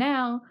 And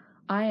now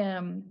I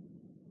am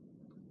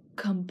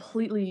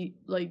completely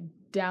like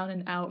down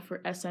and out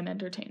for SM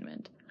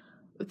Entertainment.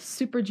 With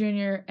Super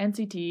Junior,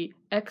 NCT,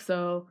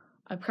 EXO,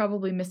 I'm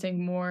probably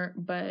missing more,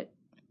 but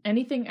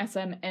anything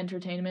SM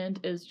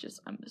Entertainment is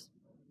just, I'm just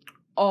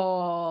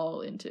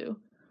all into.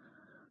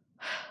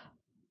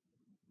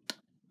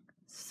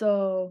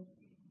 So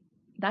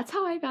that's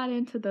how I got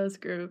into those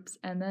groups.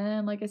 And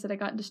then, like I said, I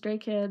got into Stray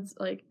Kids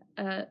like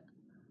at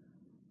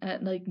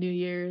like New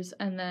Year's,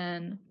 and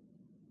then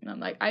I'm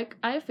like, I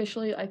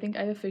think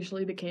I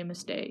officially became a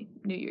stay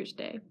New Year's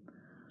Day.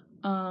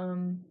 I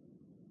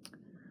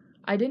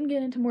didn't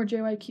get into more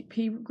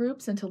JYP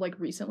groups until like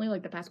recently,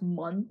 like the past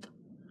month.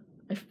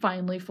 I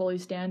finally fully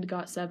stand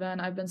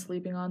GOT7. I've been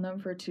sleeping on them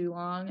for too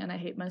long, and I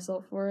hate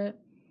myself for it.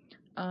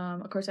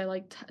 Of course, I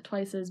like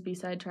Twice's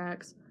B-side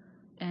tracks,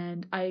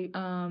 and I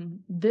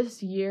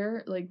this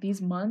year, like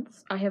these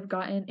months, I have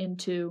gotten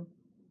into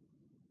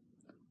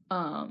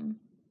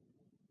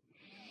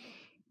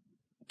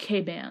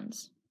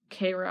K-bands,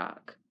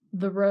 K-rock,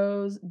 The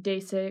Rose,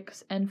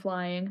 Day6,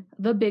 N.Flying,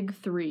 the big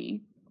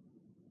three.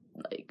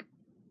 Like,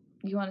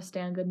 you want to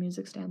stand good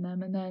music, stand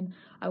them. And then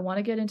I want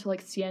to get into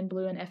like CN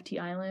Blue and FT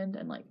Island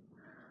and like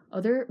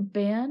other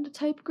band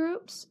type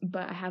groups,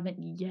 but I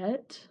haven't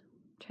yet.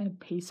 I'm trying to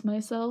pace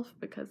myself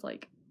because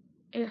like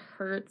it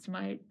hurts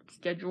my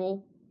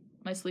schedule,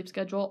 my sleep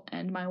schedule,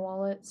 and my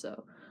wallet.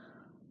 So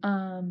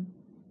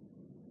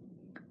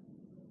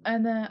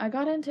and then I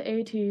got into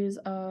ATEEZ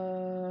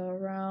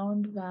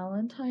around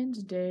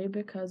Valentine's Day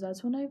because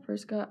that's when I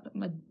first got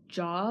my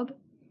job,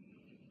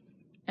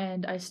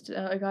 and I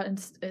got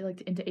into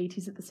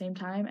ATEEZ at the same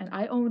time, and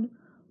I own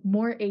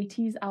more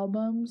ATEEZ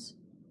albums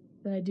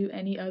than I do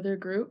any other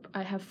group.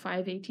 I have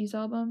 5 ATEEZ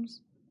albums,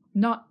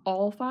 not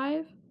all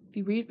 5.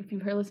 If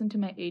you've listened to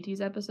my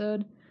ATEEZ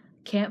episode,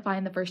 can't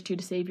find the first 2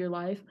 to save your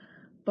life,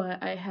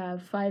 but I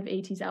have 5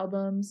 ATEEZ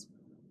albums.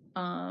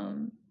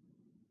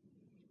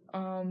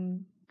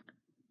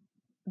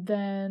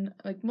 Then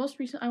like most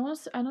recent, I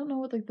don't know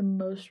what like the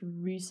most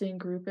recent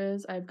group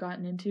is I've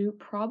gotten into.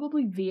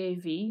 Probably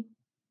VAV.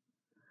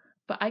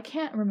 But I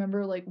can't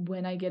remember like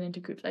when I get into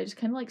groups. I just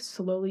kind of like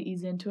slowly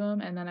ease into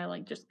them, and then I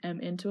like just am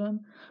into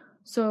them.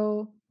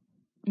 So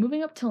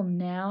moving up till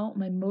now,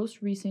 my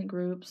most recent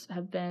groups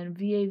have been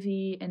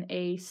VAV and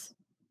Ace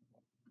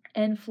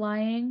and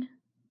N.Flying.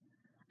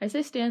 I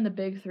say stan the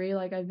big 3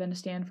 like I've been a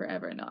stan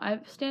forever. No,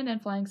 I've stan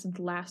N.Flying since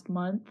last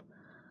month.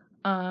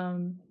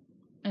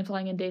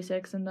 N.Flying in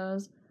Day6 and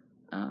those.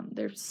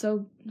 They're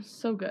so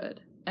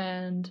good.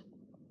 And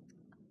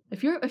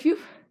if you've been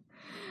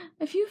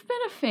a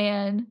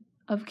fan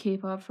of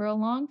K-pop for a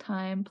long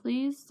time,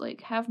 please like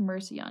have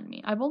mercy on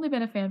me. I've only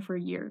been a fan for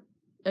a year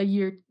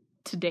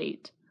to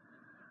date.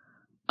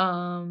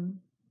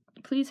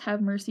 Please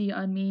have mercy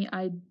on me.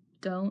 I'm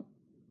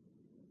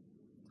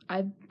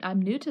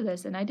new to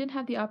this, and I didn't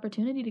have the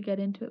opportunity to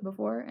get into it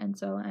before, and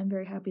so I'm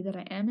very happy that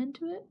I am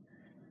into it.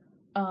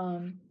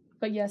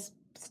 But yes,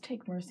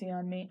 take mercy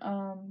on me.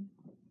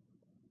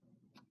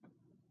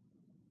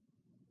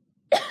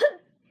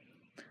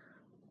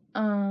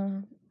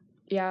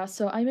 Yeah,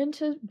 so I'm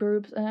into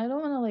groups, and I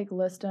don't want to like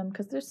list them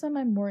because there's some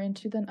I'm more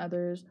into than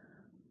others.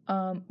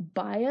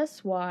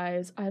 Bias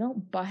wise, I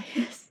don't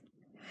bias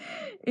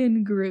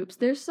in groups.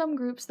 There's some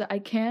groups that I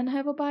can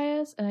have a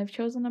bias, and I've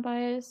chosen a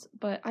bias,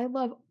 but I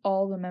love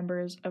all the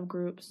members of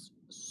groups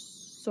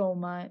so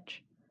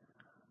much.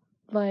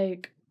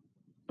 Like,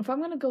 if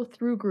I'm gonna go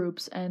through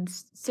groups and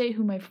say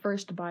who my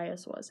first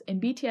bias was, in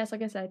BTS,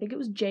 like I said, I think it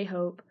was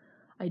J-Hope.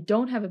 I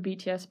don't have a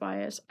BTS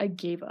bias. I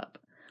gave up.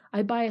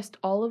 I biased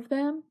all of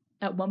them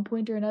at one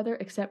point or another,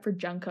 except for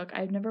Jungkook.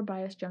 I've never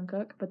biased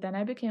Jungkook, but then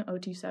I became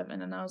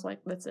OT7, and I was like,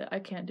 that's it. I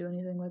can't do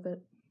anything with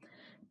it.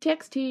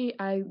 TXT,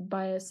 I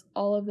bias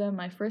all of them.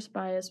 My first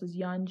bias was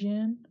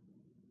Yeonjun,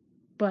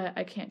 but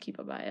I can't keep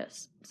a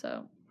bias,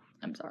 so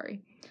I'm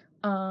sorry.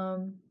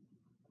 Blackpink,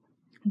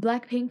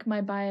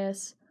 my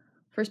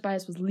first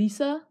bias was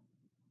Lisa,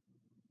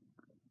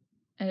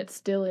 and it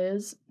still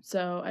is,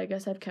 so I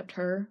guess I've kept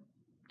her,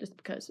 just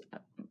because I'm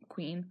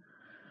queen.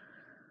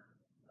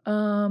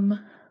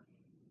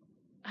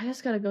 I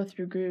just gotta go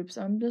through groups.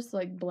 I'm just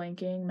like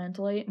blanking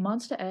mentally.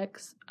 Monsta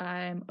X,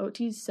 I'm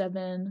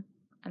OT7,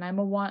 and I'm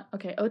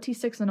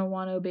OT6 and a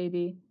Wano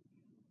baby.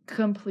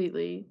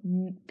 Completely.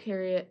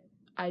 Period.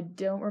 I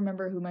don't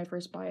remember who my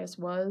first bias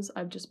was.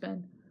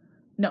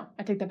 No,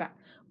 I take that back.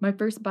 My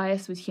first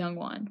bias was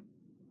Hyungwon.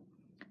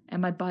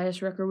 And my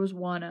bias record was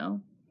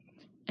Wano.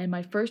 And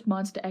my first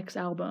Monsta X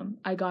album,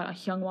 I got a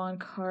Hyungwon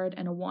card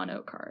and a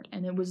Wano card.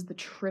 And it was the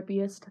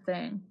trippiest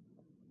thing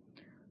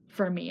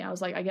for me. I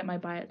was like, I get my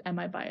bias and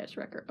my bias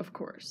record, of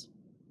course.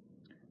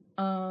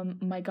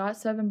 My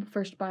GOT7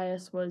 first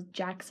bias was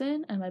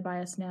Jackson, and my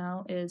bias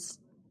now is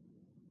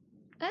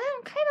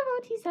I'm kind of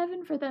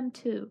OT7 for them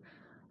too.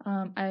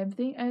 I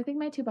think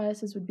my two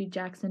biases would be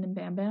Jackson and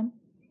Bam Bam.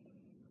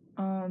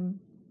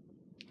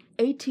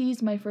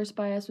 AT's my first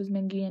bias was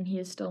Mingi, and he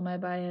is still my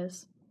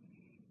bias.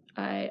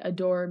 I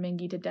adore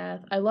Mingi to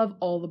death. I love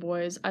all the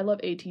boys. I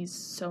love AT's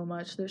so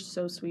much. They're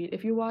so sweet.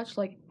 If you watch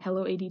like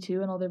Hello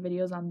 82 and all their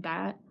videos on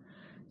that,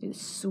 they're the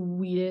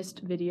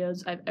sweetest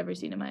videos I've ever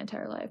seen in my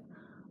entire life.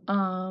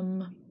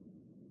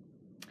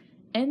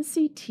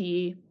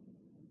 NCT,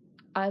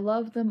 I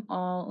love them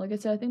all. Like I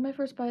said, I think my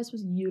first bias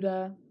was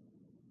Yuta.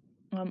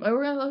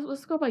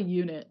 Let's go by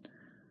unit.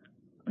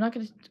 I'm not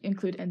going to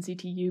include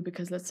NCTU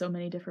because that's so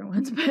many different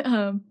ones, but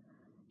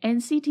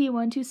NCT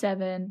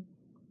 127,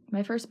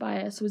 my first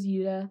bias was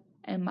Yuta,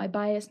 and my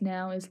bias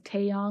now is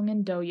Taeyong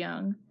and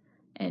Doyoung.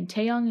 And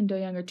Taeyong and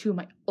Doyoung are two of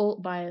my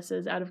ult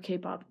biases out of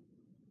K-pop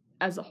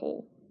as a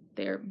whole.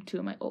 They're two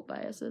of my ult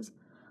biases.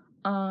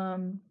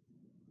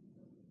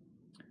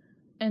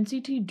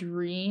 NCT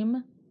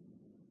Dream,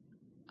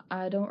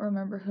 I don't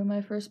remember who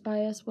my first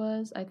bias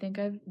was. I think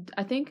around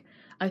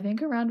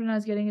when I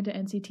was getting into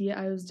NCT,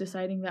 I was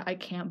deciding that I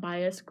can't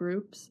bias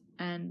groups,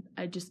 and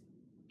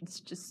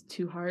it's just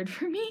too hard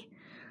for me.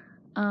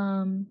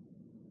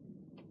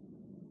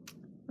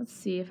 Let's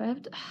see if I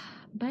have to.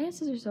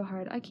 Biases are so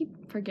hard. I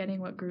keep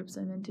forgetting what groups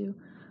I'm into.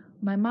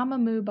 My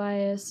Mamamoo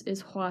bias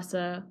is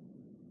Hwasa,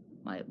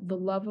 the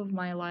love of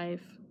my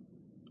life.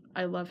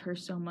 I love her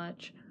so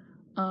much.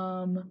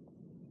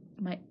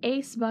 My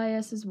Ace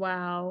bias is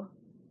WoW.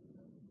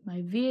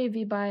 My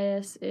VAV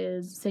bias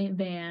is Saint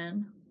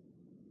Van.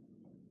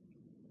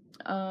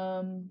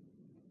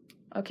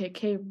 Okay,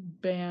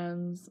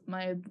 K-bands.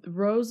 My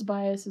Rose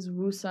bias is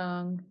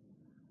Wusung.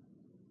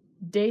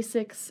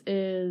 Day6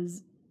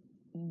 is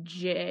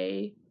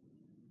J.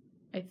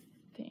 I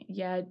think.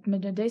 Yeah, my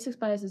Day6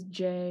 bias is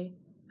J.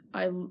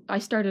 I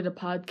started a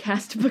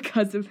podcast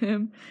because of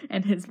him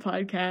and his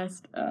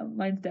podcast.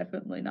 Mine's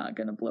definitely not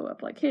gonna blow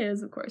up like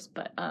his, of course,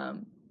 but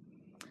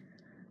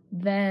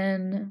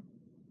then...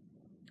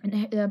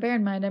 And bear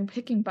in mind, I'm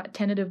picking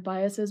tentative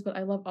biases, but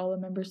I love all the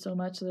members so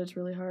much that it's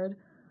really hard.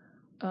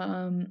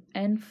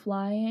 And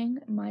flying,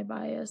 my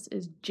bias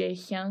is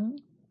Jaehyung.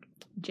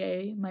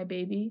 J, my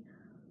baby.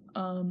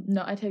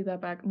 No, I take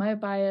that back. My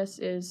bias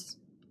is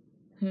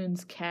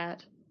Hoon's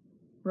cat,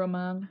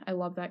 Romang. I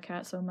love that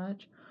cat so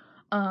much.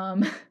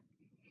 No,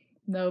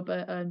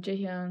 but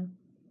Jaehyung.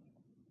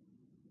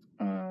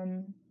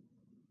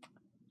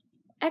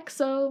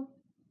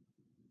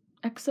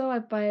 EXO,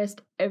 I've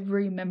biased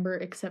every member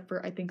except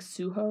for, I think,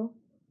 Suho.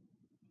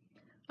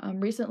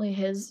 Recently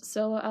his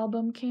solo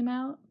album came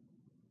out.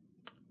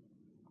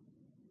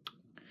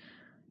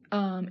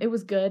 It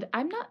was good.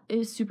 I'm not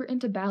super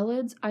into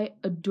ballads. I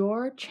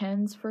adore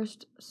Chen's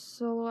first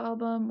solo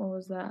album. What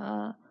was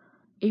that?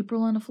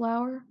 April and a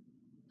Flower?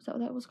 Is that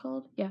what that was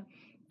called? Yeah.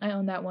 I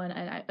own that one,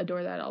 and I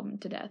adore that album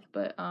to death.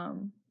 But,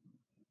 oh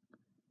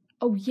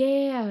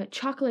yeah!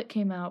 Chocolate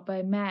came out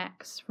by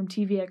Max from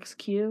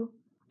TVXQ.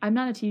 I'm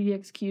not a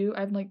TVXQ.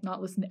 I've,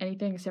 not listened to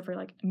anything except for,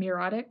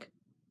 Mirotic.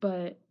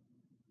 But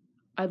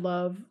I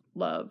love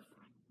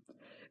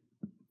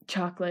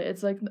Chocolate.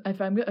 It's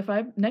if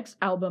I next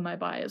album I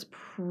buy is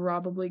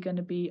probably going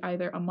to be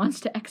either a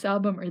Monsta X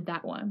album or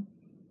that one.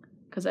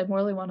 Because I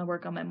really want to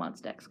work on my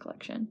Monsta X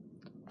collection.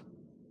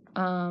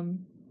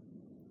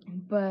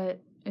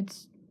 But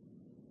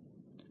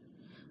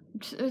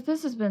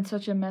this has been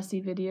such a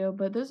messy video,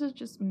 but this is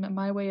just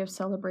my way of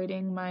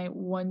celebrating my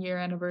 1-year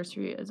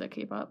anniversary as a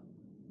K-pop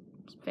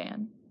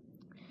fan.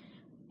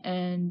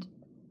 And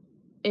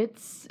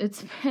it's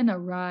been a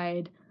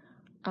ride.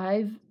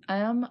 I'm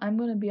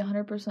gonna be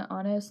 100%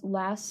 honest.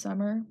 Last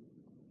summer,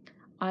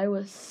 I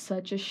was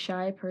such a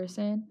shy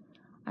person.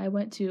 I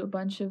went to a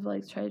bunch of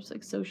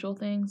social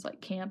things like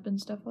camp and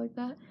stuff like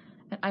that,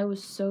 and I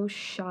was so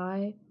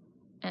shy,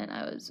 and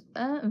I was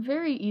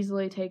very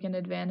easily taken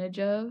advantage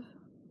of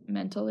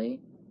mentally,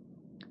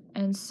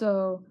 and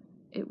so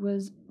it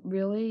was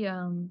really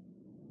I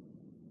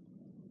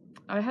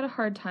had a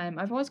hard time.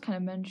 I've always kind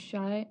of been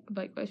shy,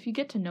 but if you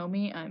get to know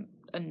me, I'm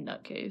a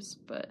nutcase,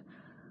 but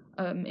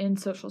in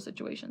social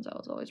situations I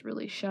was always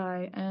really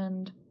shy,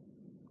 and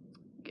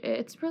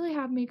it's really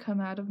had me come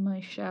out of my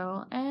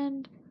shell,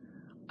 and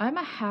I'm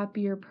a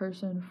happier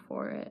person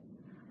for it.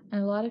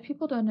 And a lot of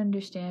people don't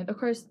understand. Of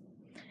course,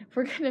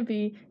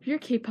 if you're a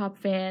K-pop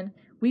fan,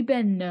 we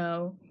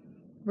know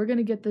we're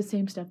gonna get the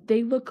same stuff.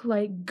 They look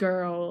like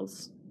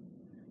girls.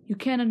 you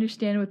can't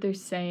understand what they're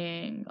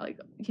saying. Like,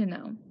 you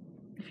know,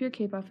 if you're a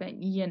K-pop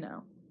fan, you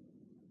know.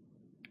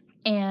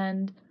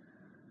 And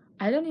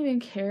I don't even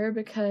care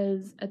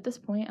because at this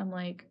point I'm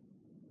like,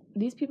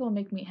 these people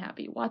make me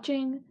happy.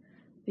 Watching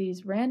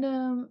these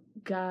random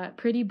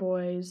pretty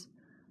boys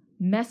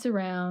mess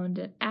around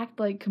and act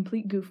like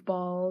complete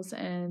goofballs,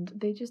 and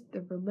they're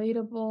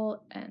relatable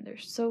and they're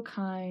so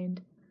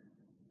kind.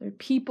 They're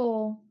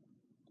people,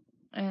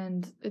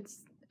 and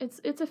it's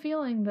a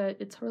feeling that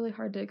it's really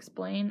hard to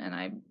explain, and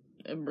I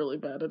am really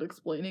bad at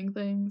explaining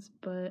things,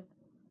 but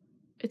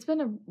it's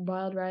been a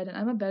wild ride and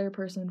I'm a better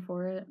person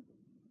for it.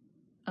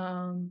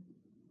 I'm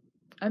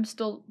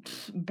still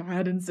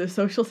bad in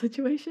social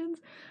situations,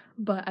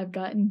 but I've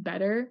gotten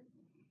better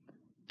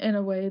in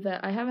a way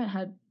that I haven't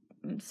had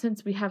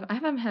I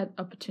haven't had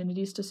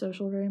opportunities to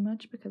social very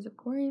much because of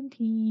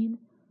quarantine.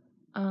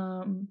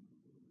 But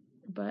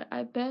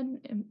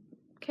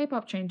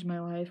K-pop changed my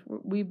life.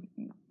 We're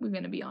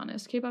gonna be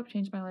honest. K-pop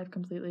changed my life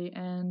completely,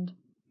 and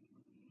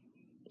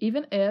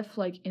even if,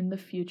 like, in the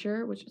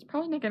future, which is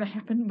probably not gonna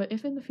happen, but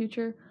if in the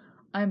future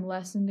I'm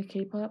less into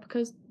K-pop,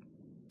 because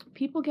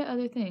people get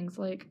other things.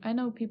 Like, I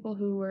know people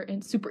who were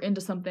super into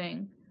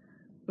something.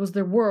 It was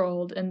their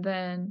world, and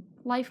then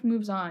life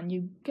moves on.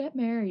 You get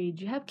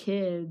married, you have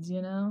kids,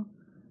 you know?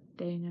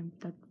 Dang,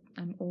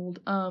 I'm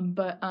old.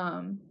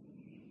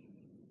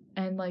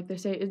 And like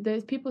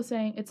there's people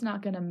saying it's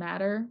not gonna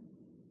matter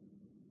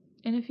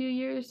in a few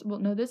years. Well,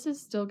 no, this is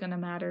still gonna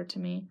matter to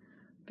me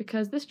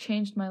because this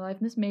changed my life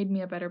and this made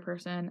me a better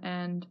person,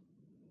 and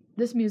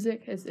this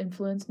music has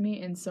influenced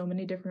me in so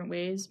many different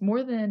ways.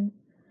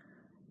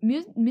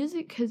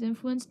 Music has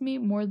influenced me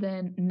more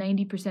than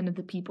 90% of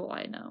the people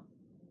I know.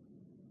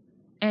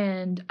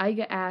 And I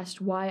get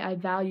asked why I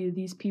value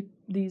these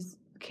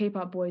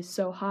K-pop boys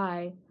so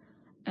high,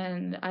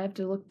 and I have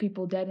to look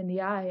people dead in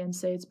the eye and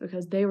say it's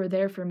because they were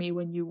there for me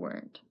when you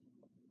weren't.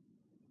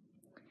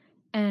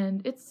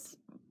 And it's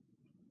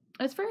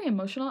very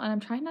emotional, and I'm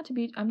trying not to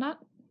be.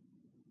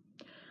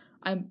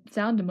 I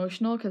sound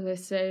emotional because I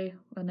say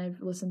when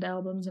I've listened to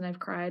albums and I've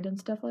cried and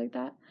stuff like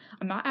that.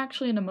 I'm not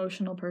actually an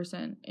emotional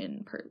person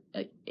in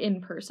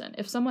person.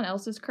 If someone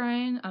else is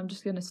crying, I'm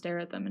just gonna stare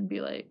at them and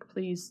be like,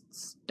 "Please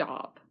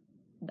stop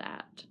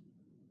that."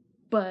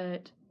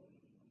 But,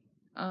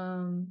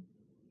 I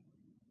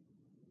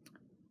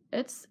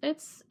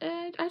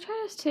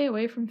try to stay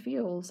away from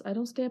feels. I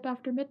don't stay up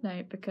after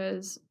midnight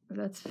because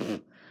that's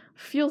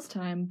feels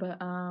time.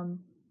 But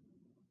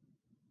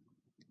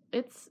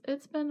it's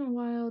been a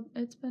wild.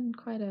 It's been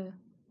quite a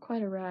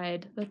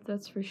ride.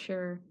 That's for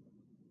sure.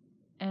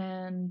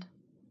 And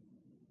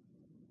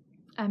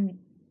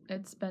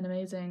it's been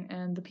amazing.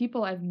 And the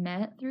people I've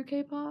met through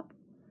K-pop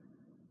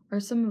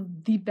are some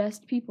of the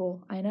best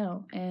people I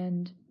know.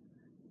 And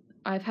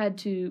I've had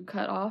to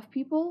cut off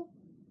people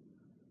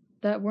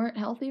that weren't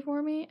healthy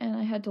for me, and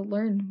I had to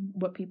learn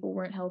what people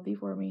weren't healthy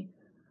for me.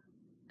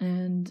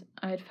 And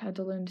I've had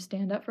to learn to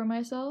stand up for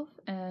myself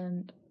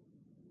and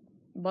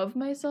love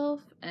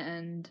myself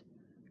and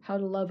how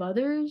to love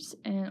others,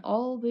 and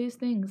all these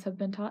things have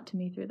been taught to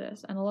me through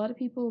this. And a lot of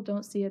people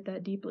don't see it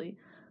that deeply.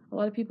 A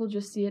lot of people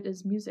just see it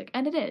as music,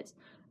 and it is.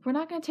 If we're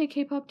not going to take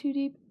K-pop too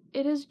deep,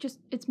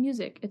 it's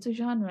music. It's a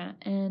genre,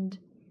 and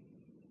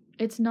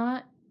it's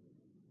not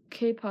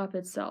K-pop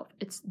itself.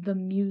 It's the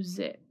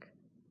music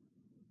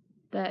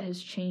that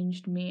has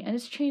changed me, and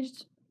it's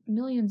changed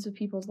millions of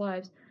people's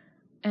lives.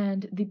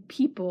 And the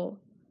people,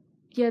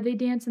 yeah, they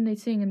dance and they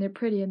sing and they're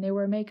pretty and they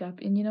wear makeup,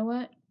 and you know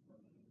what?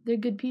 They're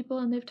good people,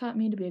 and they've taught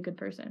me to be a good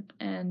person.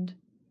 And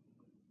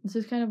this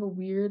is kind of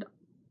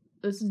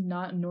this is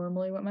not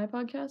normally what my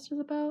podcast is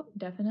about,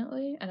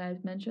 definitely, and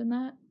I've mentioned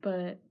that,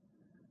 but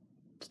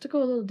just to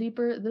go a little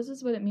deeper, this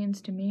is what it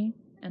means to me,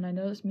 and I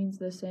know this means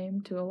the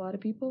same to a lot of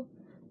people.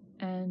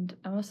 And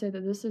I must say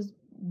that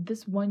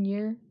this 1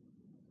 year,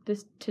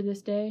 to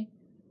this day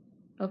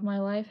of my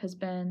life has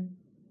been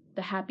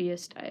the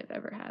happiest I've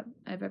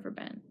ever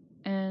been.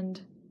 And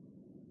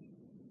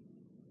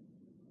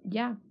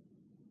yeah,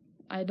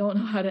 I don't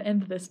know how to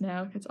end this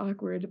now. It's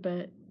awkward,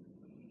 but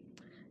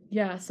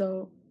yeah,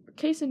 so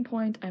case in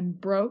point, I'm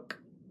broke.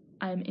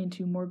 I'm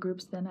into more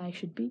groups than I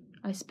should be.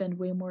 I spend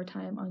way more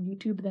time on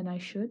YouTube than I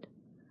should.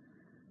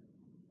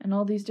 And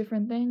all these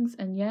different things,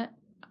 and yet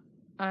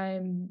I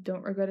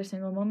don't regret a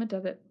single moment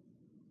of it.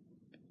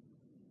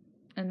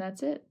 And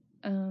that's it.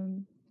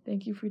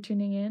 Thank you for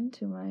tuning in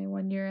to my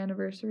 1 year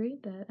anniversary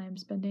that I'm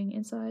spending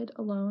inside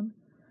alone,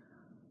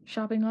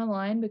 shopping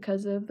online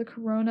because of the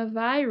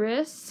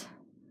coronavirus.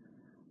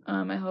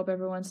 I hope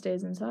everyone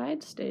stays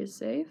inside, stays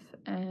safe,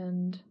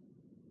 and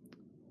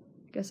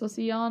I guess I'll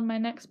see y'all on my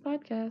next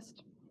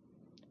podcast.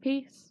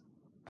 Peace.